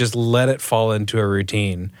 it's like just let it fall into a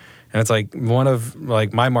routine. And it's like one of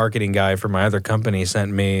like my marketing guy for my other company sent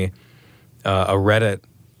me a Reddit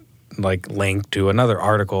like link to another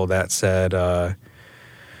article that said it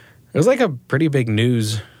was like a pretty big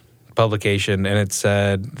news publication, and it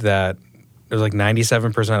said that there's like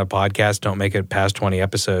 97% of podcasts don't make it past 20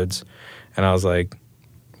 episodes. And I was like,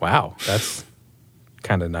 wow, that's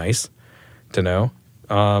kind of nice to know.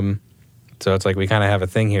 So it's like we kind of have a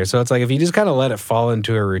thing here. So it's like if you just kind of let it fall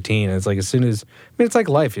into a routine, it's like as soon as, it's like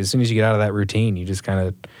life. As soon as you get out of that routine, you just kind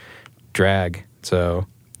of drag. So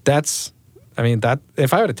that's, that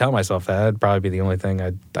if I were to tell myself that, that'd probably be the only thing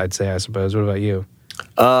I'd say, I suppose. What about you?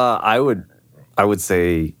 I would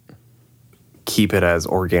say keep it as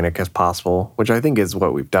organic as possible, which I think is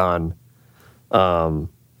what we've done. When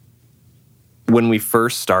we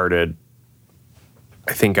first started,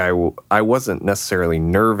 I think I wasn't necessarily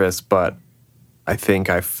nervous, but I think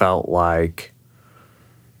I felt like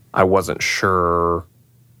I wasn't sure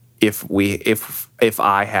if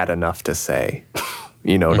I had enough to say,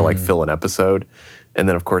 to like fill an episode. And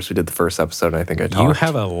then, of course, we did the first episode, and I think I talked. You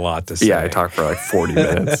have a lot to say. Yeah, I talked for like 40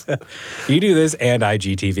 minutes. You do this and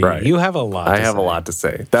IGTV. Right. You have a lot to say. I have a lot to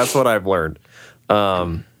say. That's what I've learned.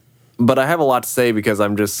 But I have a lot to say because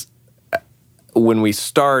I'm just, when we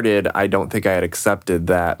started, I don't think I had accepted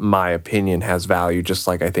that my opinion has value, just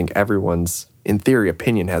like I think everyone's, in theory,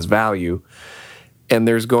 opinion has value. And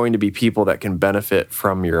there's going to be people that can benefit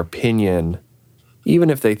from your opinion, even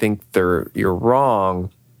if they think you're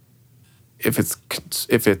wrong. If it's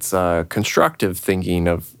constructive thinking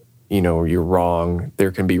of, you're wrong,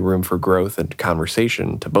 there can be room for growth and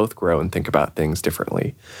conversation to both grow and think about things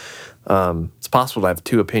differently. It's possible to have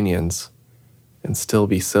two opinions and still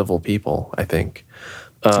be civil people, I think.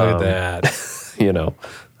 Look at that.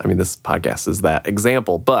 This podcast is that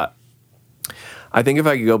example. But I think if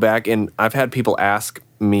I could go back, and I've had people ask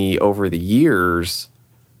me over the years,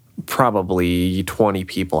 probably 20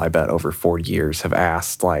 people, I bet, over 40 years have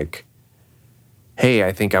asked, like, hey,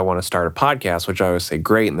 I think I want to start a podcast, which I always say,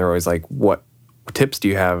 great. And they're always like, what tips do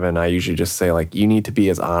you have? And I usually just say, like, you need to be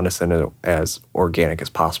as honest and as organic as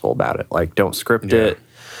possible about it. Like, don't script it.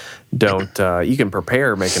 Don't, you can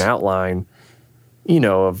prepare, make an outline,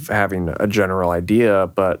 of having a general idea,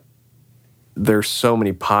 but there's so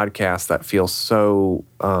many podcasts that feel so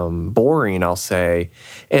boring, I'll say.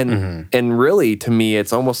 And really, to me,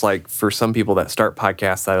 it's almost like for some people that start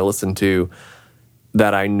podcasts that I listen to,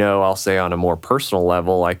 that I know, I'll say on a more personal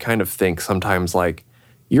level, I kind of think sometimes like,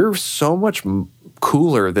 you're so much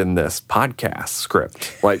cooler than this podcast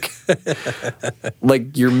script. Like,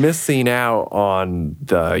 like you're missing out on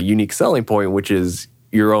the unique selling point, which is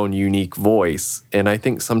your own unique voice. And I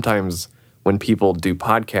think sometimes when people do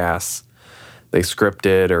podcasts, they script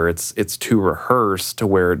it, or it's too rehearsed to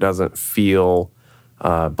where it doesn't feel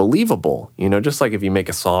believable. Just like if you make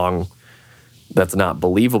a song that's not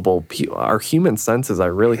believable, our human senses, I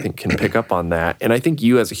really think, can pick up on that. And I think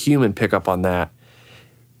you as a human pick up on that.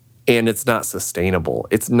 And it's not sustainable.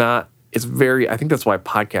 I think that's why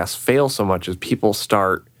podcasts fail so much, is people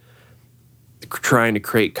start trying to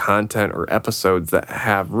create content or episodes that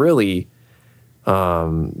have really,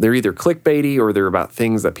 they're either clickbaity, or they're about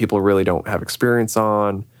things that people really don't have experience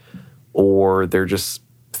on, or they're just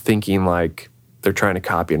thinking like they're trying to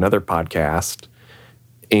copy another podcast.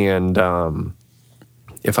 And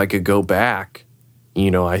if I could go back,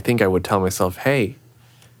 I think I would tell myself, hey,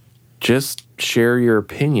 just share your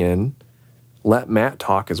opinion. Let Matt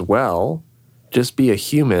talk as well. Just be a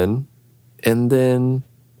human, and then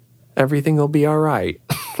everything will be all right.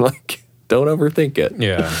 Like, don't overthink it.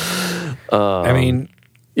 Yeah.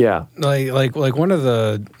 Yeah. Like one of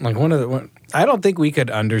the I don't think we could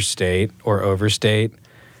understate or overstate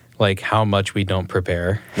like how much we don't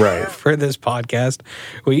prepare for this podcast.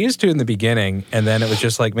 We used to in the beginning, and then it was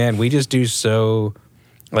just like, man, we just do so,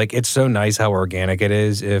 like, it's so nice how organic it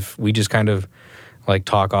is if we just kind of like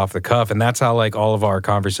talk off the cuff. And that's how like all of our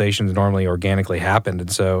conversations normally organically happened.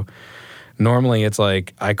 And so normally it's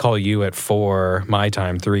like I call you at 4 my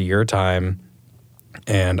time, 3 your time.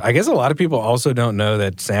 And I guess a lot of people also don't know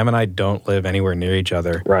that Sam and I don't live anywhere near each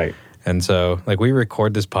other. Right. And so like we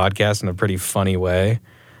record this podcast in a pretty funny way.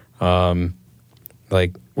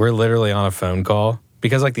 Like we're literally on a phone call,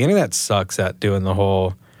 because like the internet sucks at doing the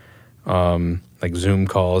whole like Zoom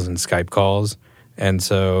calls and Skype calls. And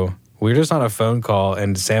so we're just on a phone call,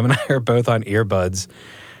 and Sam and I are both on earbuds,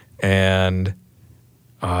 and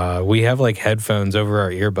we have like headphones over our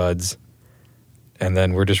earbuds, and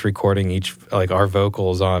then we're just recording each, like our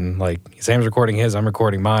vocals on, like Sam's recording his, I'm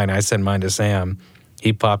recording mine. I send mine to Sam.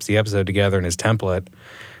 He pops the episode together in his template,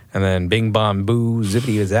 and then bing, bong, boo,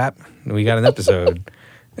 zippity, zap, we got an episode.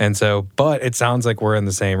 And so, but it sounds like we're in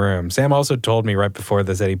the same room. Sam also told me right before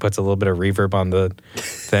this that he puts a little bit of reverb on the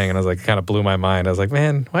thing, and I was like, kind of blew my mind. I was like,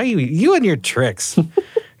 man, why you and your tricks?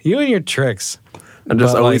 You and your tricks. I'm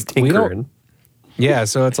just always tinkering. Yeah,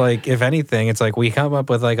 so it's like, if anything, it's like we come up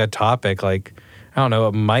with like a topic, like, I don't know,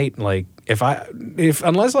 it might, like,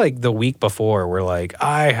 unless like the week before we're like,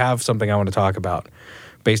 I have something I want to talk about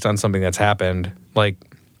based on something that's happened, like,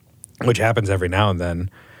 which happens every now and then.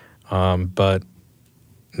 But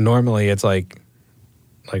normally it's like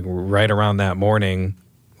right around that morning,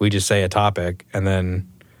 we just say a topic, and then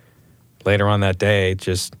later on that day,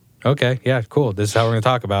 just, okay, yeah, cool, this is how we're going to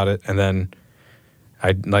talk about it. And then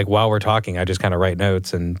I, like, while we're talking, I just kind of write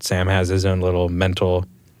notes, and Sam has his own little mental,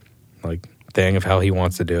 like, thing of how he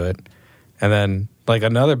wants to do it. And then, like,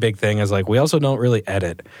 another big thing is, like, we also don't really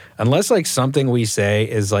edit. Unless, like, something we say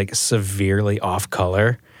is, like, severely off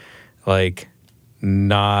color, like,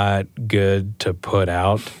 not good to put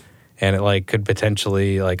out, and it like could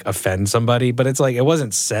potentially like offend somebody, but it's like it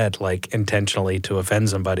wasn't said like intentionally to offend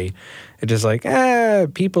somebody. It's just like,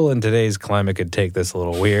 people in today's climate could take this a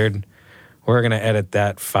little weird. We're gonna edit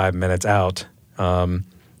that 5 minutes out, and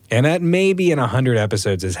that maybe in 100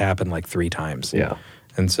 episodes has happened like 3 times. Yeah,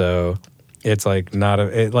 and so It's like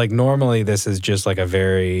like normally this is just like a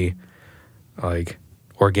very like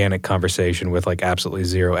organic conversation with like absolutely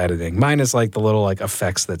zero editing, minus like the little like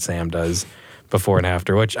effects that Sam does before and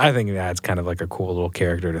after, which I think adds kind of like a cool little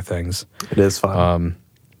character to things. It is fun.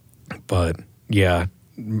 But yeah,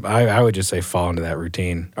 I would just say fall into that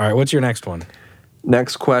routine. All right, what's your next one?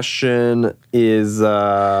 Next question is,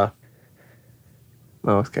 okay,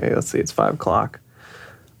 let's see, it's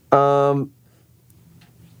 5:00.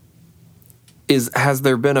 Has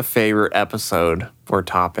there been a favorite episode or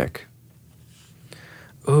topic?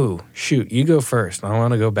 Ooh, shoot, you go first. I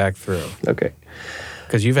want to go back through. Okay.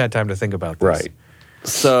 Because you've had time to think about this. Right.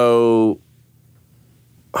 So,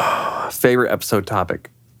 favorite episode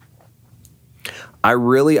topic. I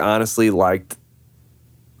really honestly liked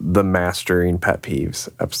the Mastering Pet Peeves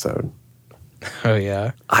episode. Oh,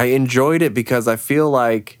 yeah? I enjoyed it because I feel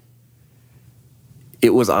like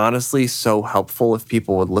it was honestly so helpful if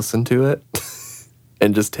people would listen to it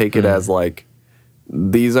and just take it as like,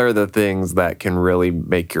 these are the things that can really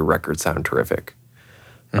make your record sound terrific.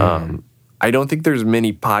 I don't think there's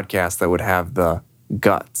many podcasts that would have the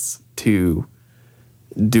guts to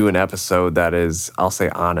do an episode that is, I'll say,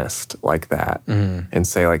 honest like that and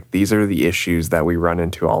say, like, these are the issues that we run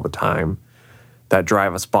into all the time that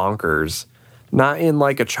drive us bonkers. Not in,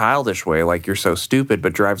 like, a childish way, like you're so stupid,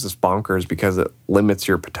 but drives us bonkers because it limits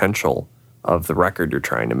your potential of the record you're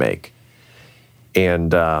trying to make.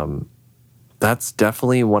 And that's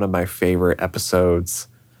definitely one of my favorite episodes.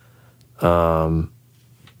 I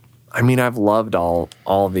mean, I've loved all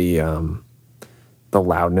the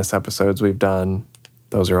loudness episodes we've done.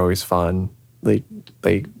 Those are always fun. They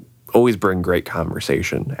always bring great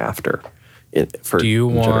conversation after. Do you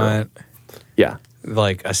want yeah,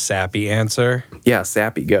 like a sappy answer? Yeah,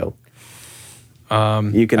 sappy, go.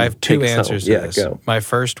 You can. I have two answers to this. Go. My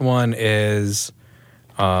first one is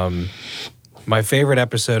my favorite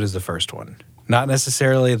episode is the first one. Not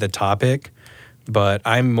necessarily the topic, but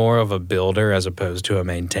I'm more of a builder as opposed to a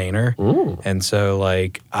maintainer. And so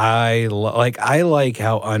like I like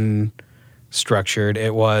how unstructured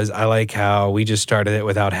it was. I like how we just started it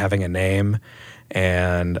without having a name.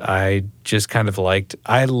 And I just kind of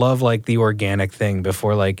I love like the organic thing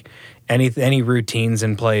before like any routines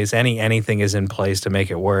in place, anything is in place to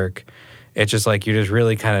make it work. It's just like you're just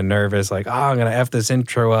really kind of nervous, like, oh, I'm gonna F this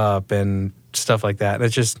intro up and stuff like that.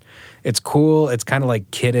 And it's cool. It's kind of like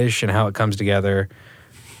kiddish and how it comes together.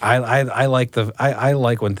 I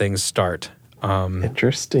like when things start.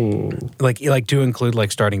 Interesting. Like to include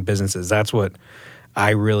like starting businesses. That's what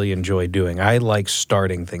I really enjoy doing. I like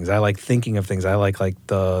starting things. I like thinking of things. I like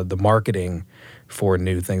the marketing for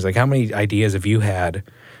new things. Like how many ideas have you had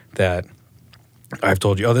that I've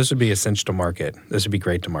told you, oh, this would be a cinch to market. This would be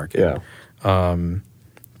great to market. Yeah.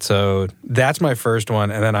 So that's my first one.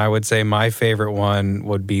 And then I would say my favorite one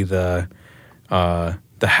would be the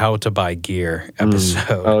how to buy gear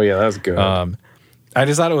episode. Oh, yeah, that's good. I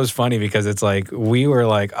just thought it was funny because it's like we were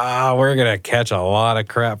like, we're going to catch a lot of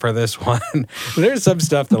crap for this one. There's some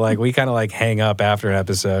stuff that like we kind of like hang up after an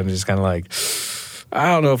episode and just kind of like, I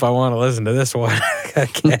don't know if I want to listen to this one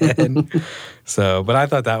again. So, but I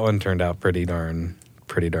thought that one turned out pretty darn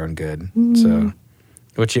good. So,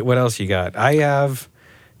 what else you got? I have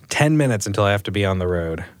 10 minutes until I have to be on the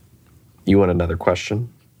road. You want another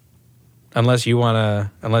question? How many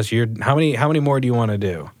more do you want to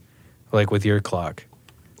do? Like with your clock?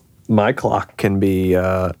 My clock can be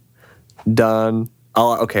done.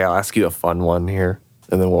 I'll ask you a fun one here,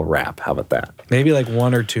 and then we'll wrap. How about that? Maybe like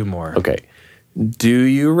one or two more. Okay. Do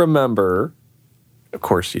you remember, of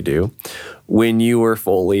course you do, when you were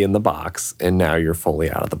fully in the box and now you're fully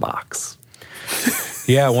out of the box?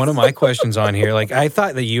 Yeah, one of my questions on here, like I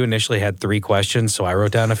thought that you initially had 3 questions, so I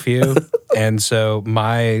wrote down a few. And so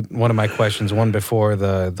one of my questions, one before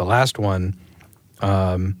the last one,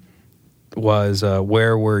 was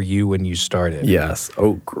where were you when you started? Yes.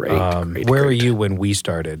 Oh, great. Where were you when we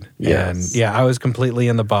started? Yes. And yeah, I was completely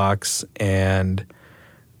in the box, and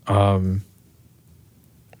I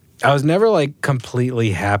was never like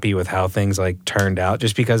completely happy with how things like turned out,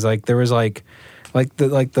 just because like there was the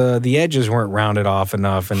edges weren't rounded off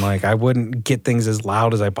enough, and like I wouldn't get things as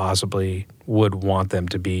loud as I possibly would want them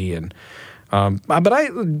to be, and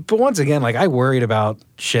but once again, like I worried about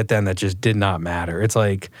shit then that just did not matter. It's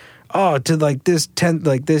like, oh, to like this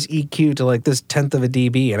EQ to like this 1/10 of a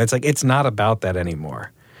dB, and it's like it's not about that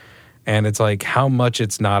anymore. And it's like how much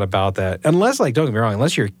it's not about that, unless like, don't get me wrong,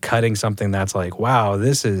 unless you're cutting something that's like, wow,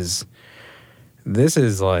 this is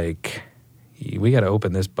like, we got to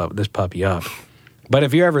open this puppy up. But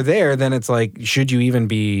if you're ever there, then it's like, should you even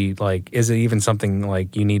be like, is it even something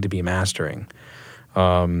like you need to be mastering?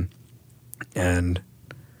 And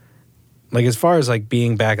like as far as like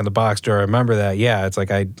being back in the box, do I remember that? Yeah, it's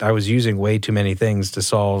like I was using way too many things to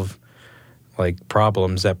solve like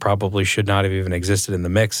problems that probably should not have even existed in the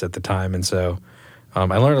mix at the time. And so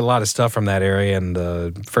I learned a lot of stuff from that area. And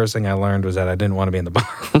the first thing I learned was that I didn't want to be in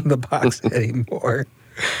the box anymore.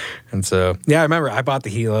 And so, yeah, I remember I bought the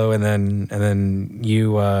Hilo, and then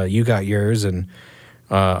you got yours, and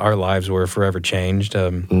our lives were forever changed.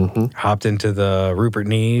 Hopped into the Rupert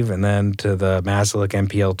Neve, and then to the Massilic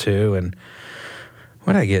MPL2. And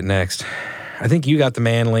what did I get next? I think you got the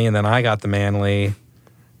Manly, and then I got the Manly,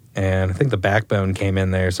 and I think the Backbone came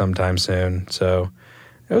in there sometime soon. So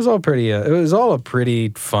it was all pretty. It was all a pretty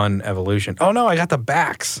fun evolution. Oh no, I got the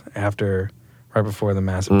Backs right before the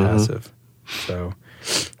Massive Passive. So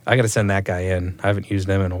I got to send that guy in. I haven't used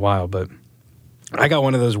him in a while, but I got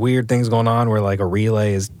one of those weird things going on where like a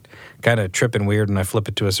relay is kind of tripping weird, and I flip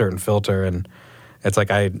it to a certain filter, and it's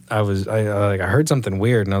like I heard something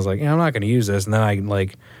weird, and I was like, yeah, I'm not going to use this. And then I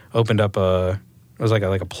like opened up it was like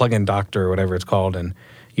a plug-in doctor or whatever it's called, and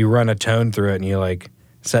you run a tone through it, and you like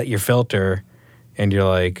set your filter, and you're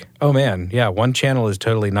like, oh man, yeah, one channel is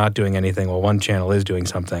totally not doing anything while one channel is doing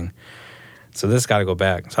something. So this got to go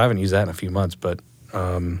back. So I haven't used that in a few months, but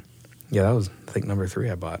yeah, that was I think number 3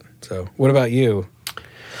 I bought. So what about you?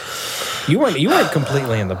 You weren't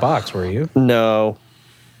completely in the box, were you? No,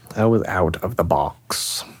 I was out of the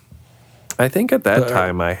box. I think at that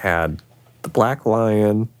time I had the Black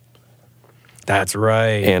Lion. That's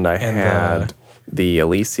right. And I had the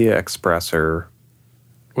Alesia Expressor.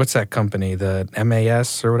 What's that company? The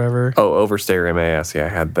MAS or whatever? Oh, Overstayer MAS. Yeah, I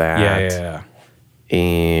had that. Yeah.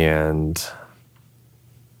 And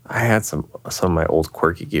I had some of my old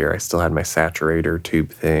quirky gear. I still had my saturator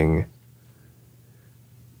tube thing.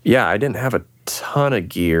 Yeah, I didn't have a ton of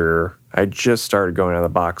gear. I just started going out of the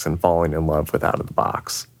box and falling in love with out of the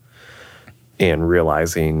box. And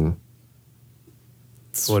realizing...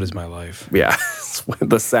 what is my life? Yeah,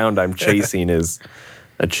 the sound I'm chasing is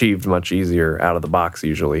achieved much easier out of the box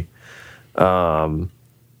usually. But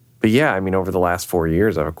yeah, I mean, over the last 4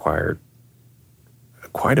 years, I've acquired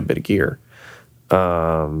quite a bit of gear.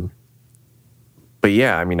 But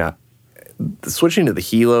yeah, I mean, switching to the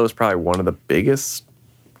Hilo is probably one of the biggest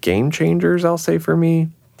game changers, I'll say, for me.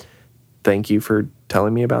 Thank you for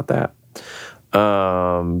telling me about that.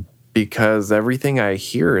 Because everything I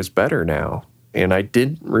hear is better now. And I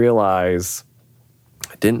didn't realize,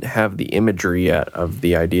 I didn't have the imagery yet of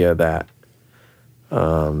the idea that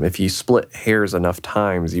if you split hairs enough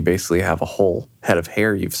times, you basically have a whole head of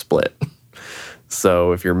hair you've split.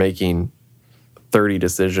 So if you're making 30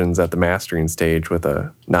 decisions at the mastering stage with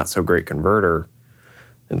a not so great converter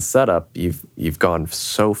and setup, you've gone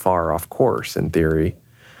so far off course in theory.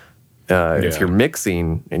 If you're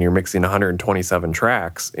mixing and you're mixing 127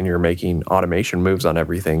 tracks and you're making automation moves on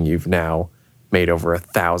everything, you've now made over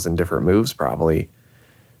 1,000 different moves probably.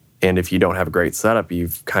 And if you don't have a great setup,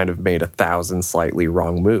 you've kind of made 1,000 slightly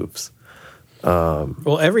wrong moves.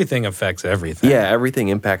 Well, everything affects everything. Yeah, everything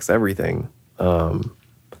impacts everything.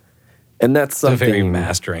 And that's something... It's a very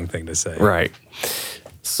mastering thing to say. Right.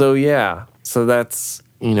 So, yeah. So that's,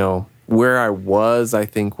 where I was, I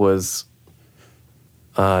think, was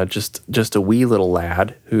just a wee little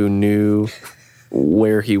lad who knew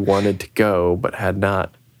where he wanted to go, but had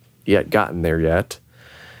not yet gotten there yet.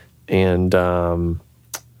 And,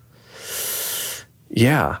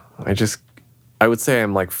 yeah, I would say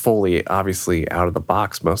I'm like fully, obviously, out of the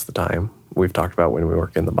box most of the time. We've talked about when we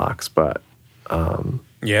work in the box, but...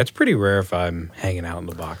 yeah, it's pretty rare if I'm hanging out in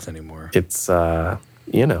the box anymore. It's,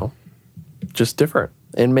 just different.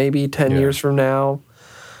 And maybe 10 years from now,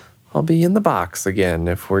 I'll be in the box again.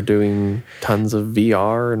 If we're doing tons of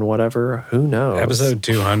VR and whatever, who knows? Episode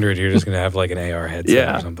 200, you're just going to have like an AR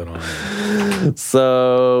headset or something on it.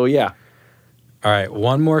 So, yeah. All right,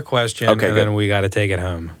 one more question, and then we got to take it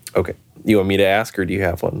home. Okay. You want me to ask, or do you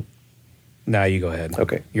have one? No, you go ahead.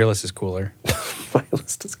 Okay. Your list is cooler. My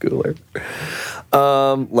list is cooler.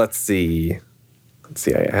 Let's see.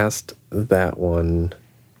 I asked that one.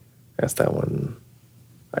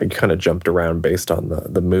 I kind of jumped around based on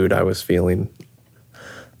the mood I was feeling.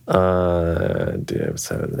 Something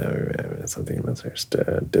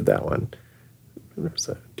did that one. Do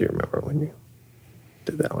you remember when you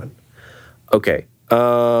did that one? Okay.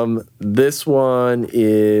 This one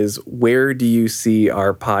is, where do you see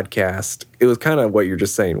our podcast? It was kind of what you're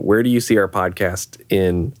just saying. Where do you see our podcast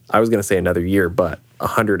in, I was going to say another year, but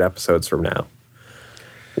 100 episodes from now?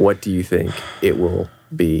 What do you think it will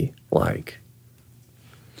be like?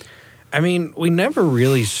 I mean, we never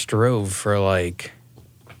really strove for like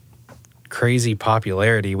crazy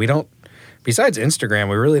popularity. We don't besides Instagram,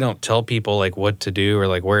 we really don't tell people like what to do or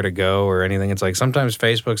like where to go or anything. It's like sometimes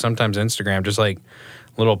Facebook, sometimes Instagram, just like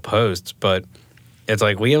little posts. But it's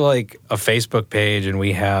like we have like a Facebook page and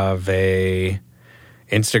we have a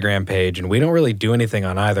Instagram page, and we don't really do anything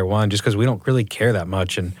on either one just because we don't really care that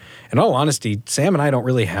much. And in all honesty, Sam and I don't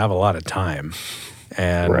really have a lot of time.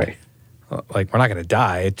 And like, we're not going to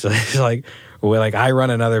die. It's like, I run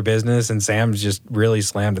another business and Sam's just really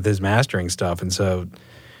slammed with his mastering stuff. And so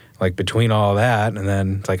like between all that, and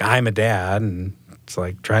then it's like I'm a dad, and it's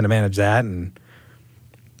like trying to manage that. And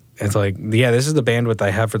it's like, yeah, this is the bandwidth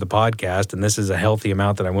I have for the podcast, and this is a healthy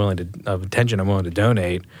amount that of attention I'm willing to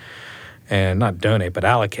donate. And not donate, but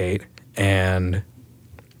allocate. And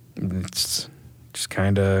it's just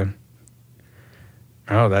kind of,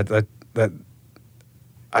 I don't know,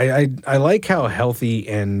 I like how healthy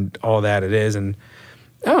and all that it is. And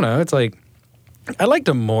I don't know, it's like, I'd like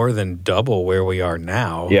to more than double where we are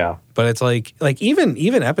now. Yeah. But it's like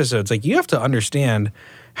even episodes, like you have to understand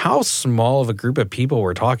how small of a group of people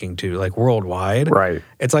we're talking to, like worldwide. Right.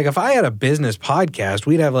 It's like if I had a business podcast,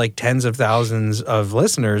 we'd have like tens of thousands of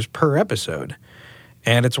listeners per episode.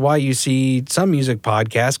 And it's why you see some music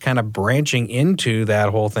podcasts kind of branching into that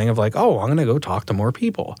whole thing of like, oh, I'm going to go talk to more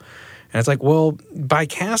people. And it's like, well, by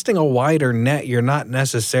casting a wider net, you're not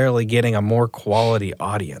necessarily getting a more quality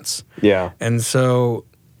audience. Yeah. And so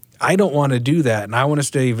I don't want to do that, and I want to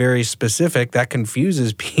stay very specific. That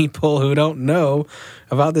confuses people who don't know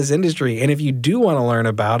about this industry. And if you do want to learn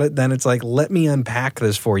about it, then it's like, let me unpack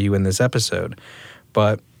this for you in this episode.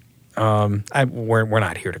 But we're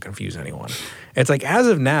not here to confuse anyone. It's like, as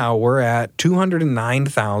of now, we're at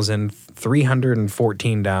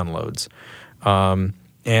 209,314 downloads.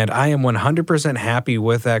 And I am 100% happy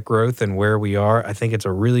with that growth and where we are. I think it's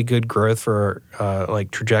a really good growth for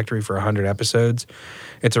like trajectory for 100 episodes.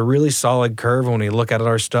 It's a really solid curve when we look at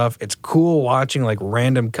our stuff. It's cool watching like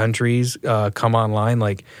random countries come online,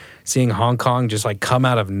 like seeing Hong Kong just like come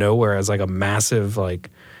out of nowhere as like a massive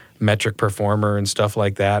like metric performer and stuff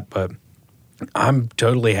like that. But I'm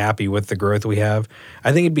totally happy with the growth we have.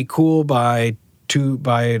 I think it'd be cool by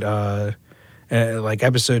like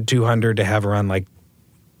episode 200 to have around like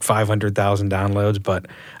 500,000 downloads, but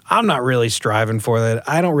I'm not really striving for that.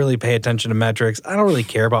 I don't really pay attention to metrics. I don't really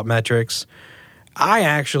care about metrics. I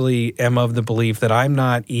actually am of the belief that I'm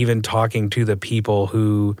not even talking to the people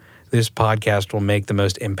who this podcast will make the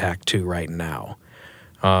most impact to right now.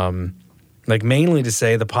 Like mainly to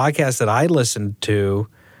say the podcast that I listened to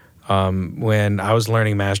when I was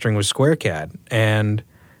learning mastering was SquareCAD, and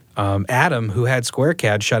Adam, who had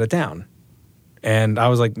SquareCAD, shut it down. And I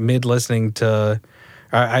was like mid-listening to...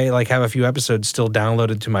 I like have a few episodes still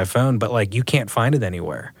downloaded to my phone, but like you can't find it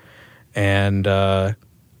anywhere. And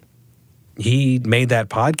he made that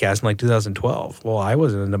podcast in like 2012. Well, I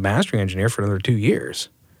wasn't a mastering engineer for another 2 years.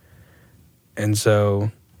 And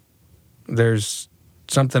so there's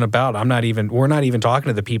something about we're not even talking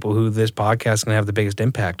to the people who this podcast is going to have the biggest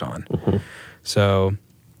impact on. Mm-hmm. So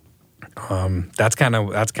that's kind of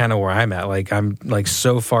where I'm at. Like I'm like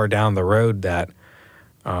so far down the road that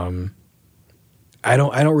I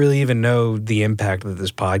don't really even know the impact that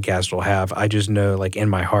this podcast will have. I just know, like in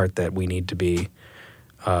my heart, that we need to be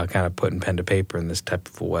kind of putting pen to paper in this type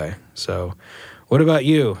of a way. So, what about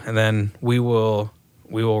you? And then we will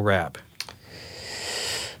wrap.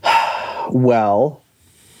 Well,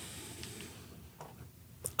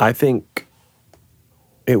 I think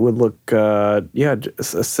it would look a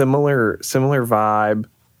similar vibe,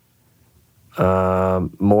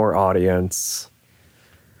 more audience.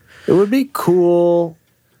 It would be cool,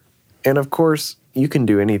 and of course, you can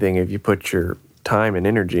do anything if you put your time and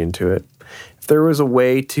energy into it. If there was a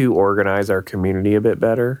way to organize our community a bit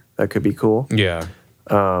better, that could be cool. Yeah.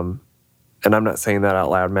 And I'm not saying that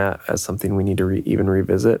out loud, Matt, as something we need to even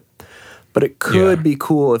revisit. But it could be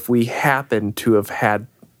cool if we happen to have had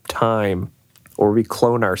time, or we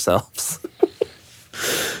clone ourselves,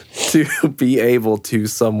 to be able to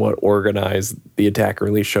somewhat organize the Attack and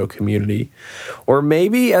Release Show community. Or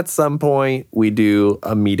maybe at some point we do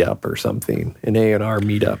a meetup or something, an A&R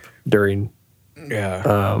meetup during...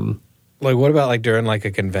 Yeah. Like what about like during like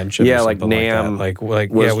a convention or something like NAMM. Like we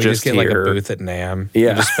just get like a booth at NAMM.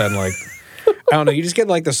 Yeah. You just spend like... I don't know. You just get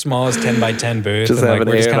like the smallest 10x10 booth, just and have like an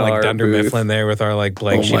we're just kind of like A&R Dunder booth. Mifflin there with our like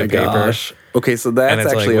blank sheet of paper. Gosh. Okay, so that's and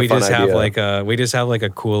it's actually like, a fun idea. We just have like a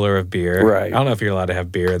cooler of beer. Right. I don't know if you're allowed to have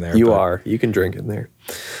beer in there. You are. You can drink in there.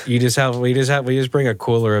 We just bring a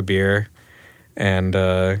cooler of beer, and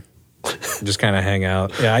just kind of hang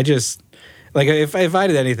out. Yeah, I just like if I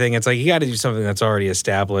did anything, it's like you got to do something that's already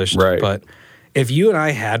established. Right. But if you and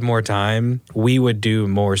I had more time, we would do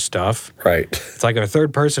more stuff. Right. It's like a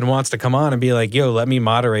third person wants to come on and be like, yo, let me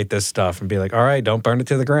moderate this stuff, and be like, all right, don't burn it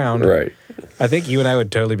to the ground. Right. I think you and I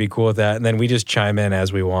would totally be cool with that, and then we just chime in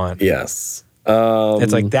as we want. Yes.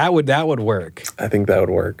 It's like that would work. I think that would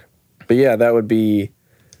work. But yeah, that would be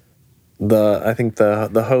I think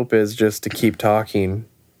the hope is just to keep talking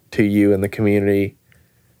to you and the community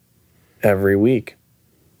every week.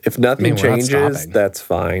 If nothing changes, that's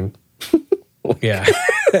fine. Yeah.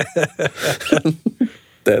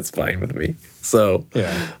 That's fine with me. So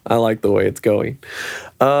yeah. I like the way it's going.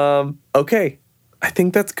 Okay. I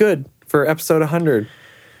think that's good for episode 100.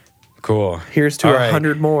 Cool. Here's to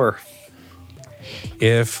 100 more.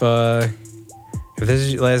 If this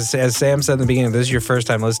is, as Sam said in the beginning, if this is your first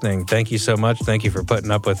time listening, thank you so much. Thank you for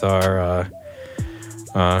putting up with our,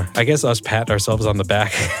 I guess us patting ourselves on the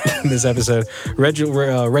back in this episode.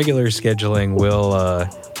 Regular scheduling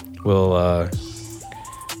will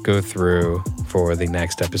go through for the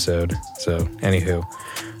next episode. So, anywho,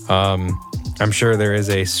 I'm sure there is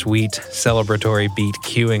a sweet celebratory beat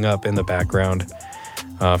queuing up in the background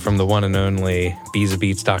from the one and only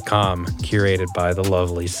beesabeats.com, curated by the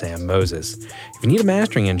lovely Sam Moses. If you need a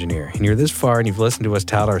mastering engineer and you're this far and you've listened to us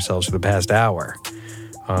tout ourselves for the past hour,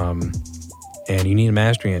 and you need a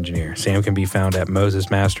mastering engineer, Sam can be found at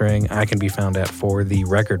Moses Mastering. I can be found at For the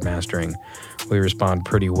Record Mastering. We respond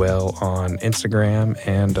pretty well on Instagram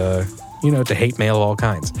and, to hate mail of all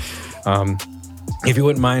kinds. If you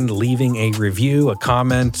wouldn't mind leaving a review, a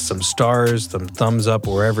comment, some stars, some thumbs up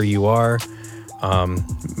wherever you are.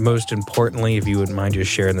 Most importantly, if you wouldn't mind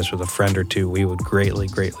just sharing this with a friend or two, we would greatly,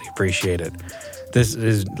 greatly appreciate it. This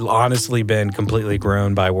has honestly been completely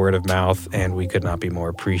grown by word of mouth, and we could not be more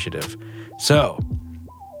appreciative. So,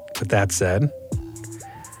 with that said,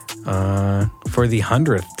 for the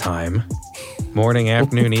 100th time, morning,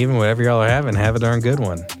 afternoon, even, whatever y'all are having, have a darn good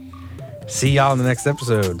one. See y'all in the next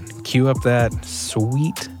episode. Cue up that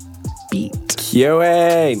sweet beat.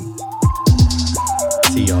 Queuing.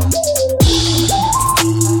 See y'all.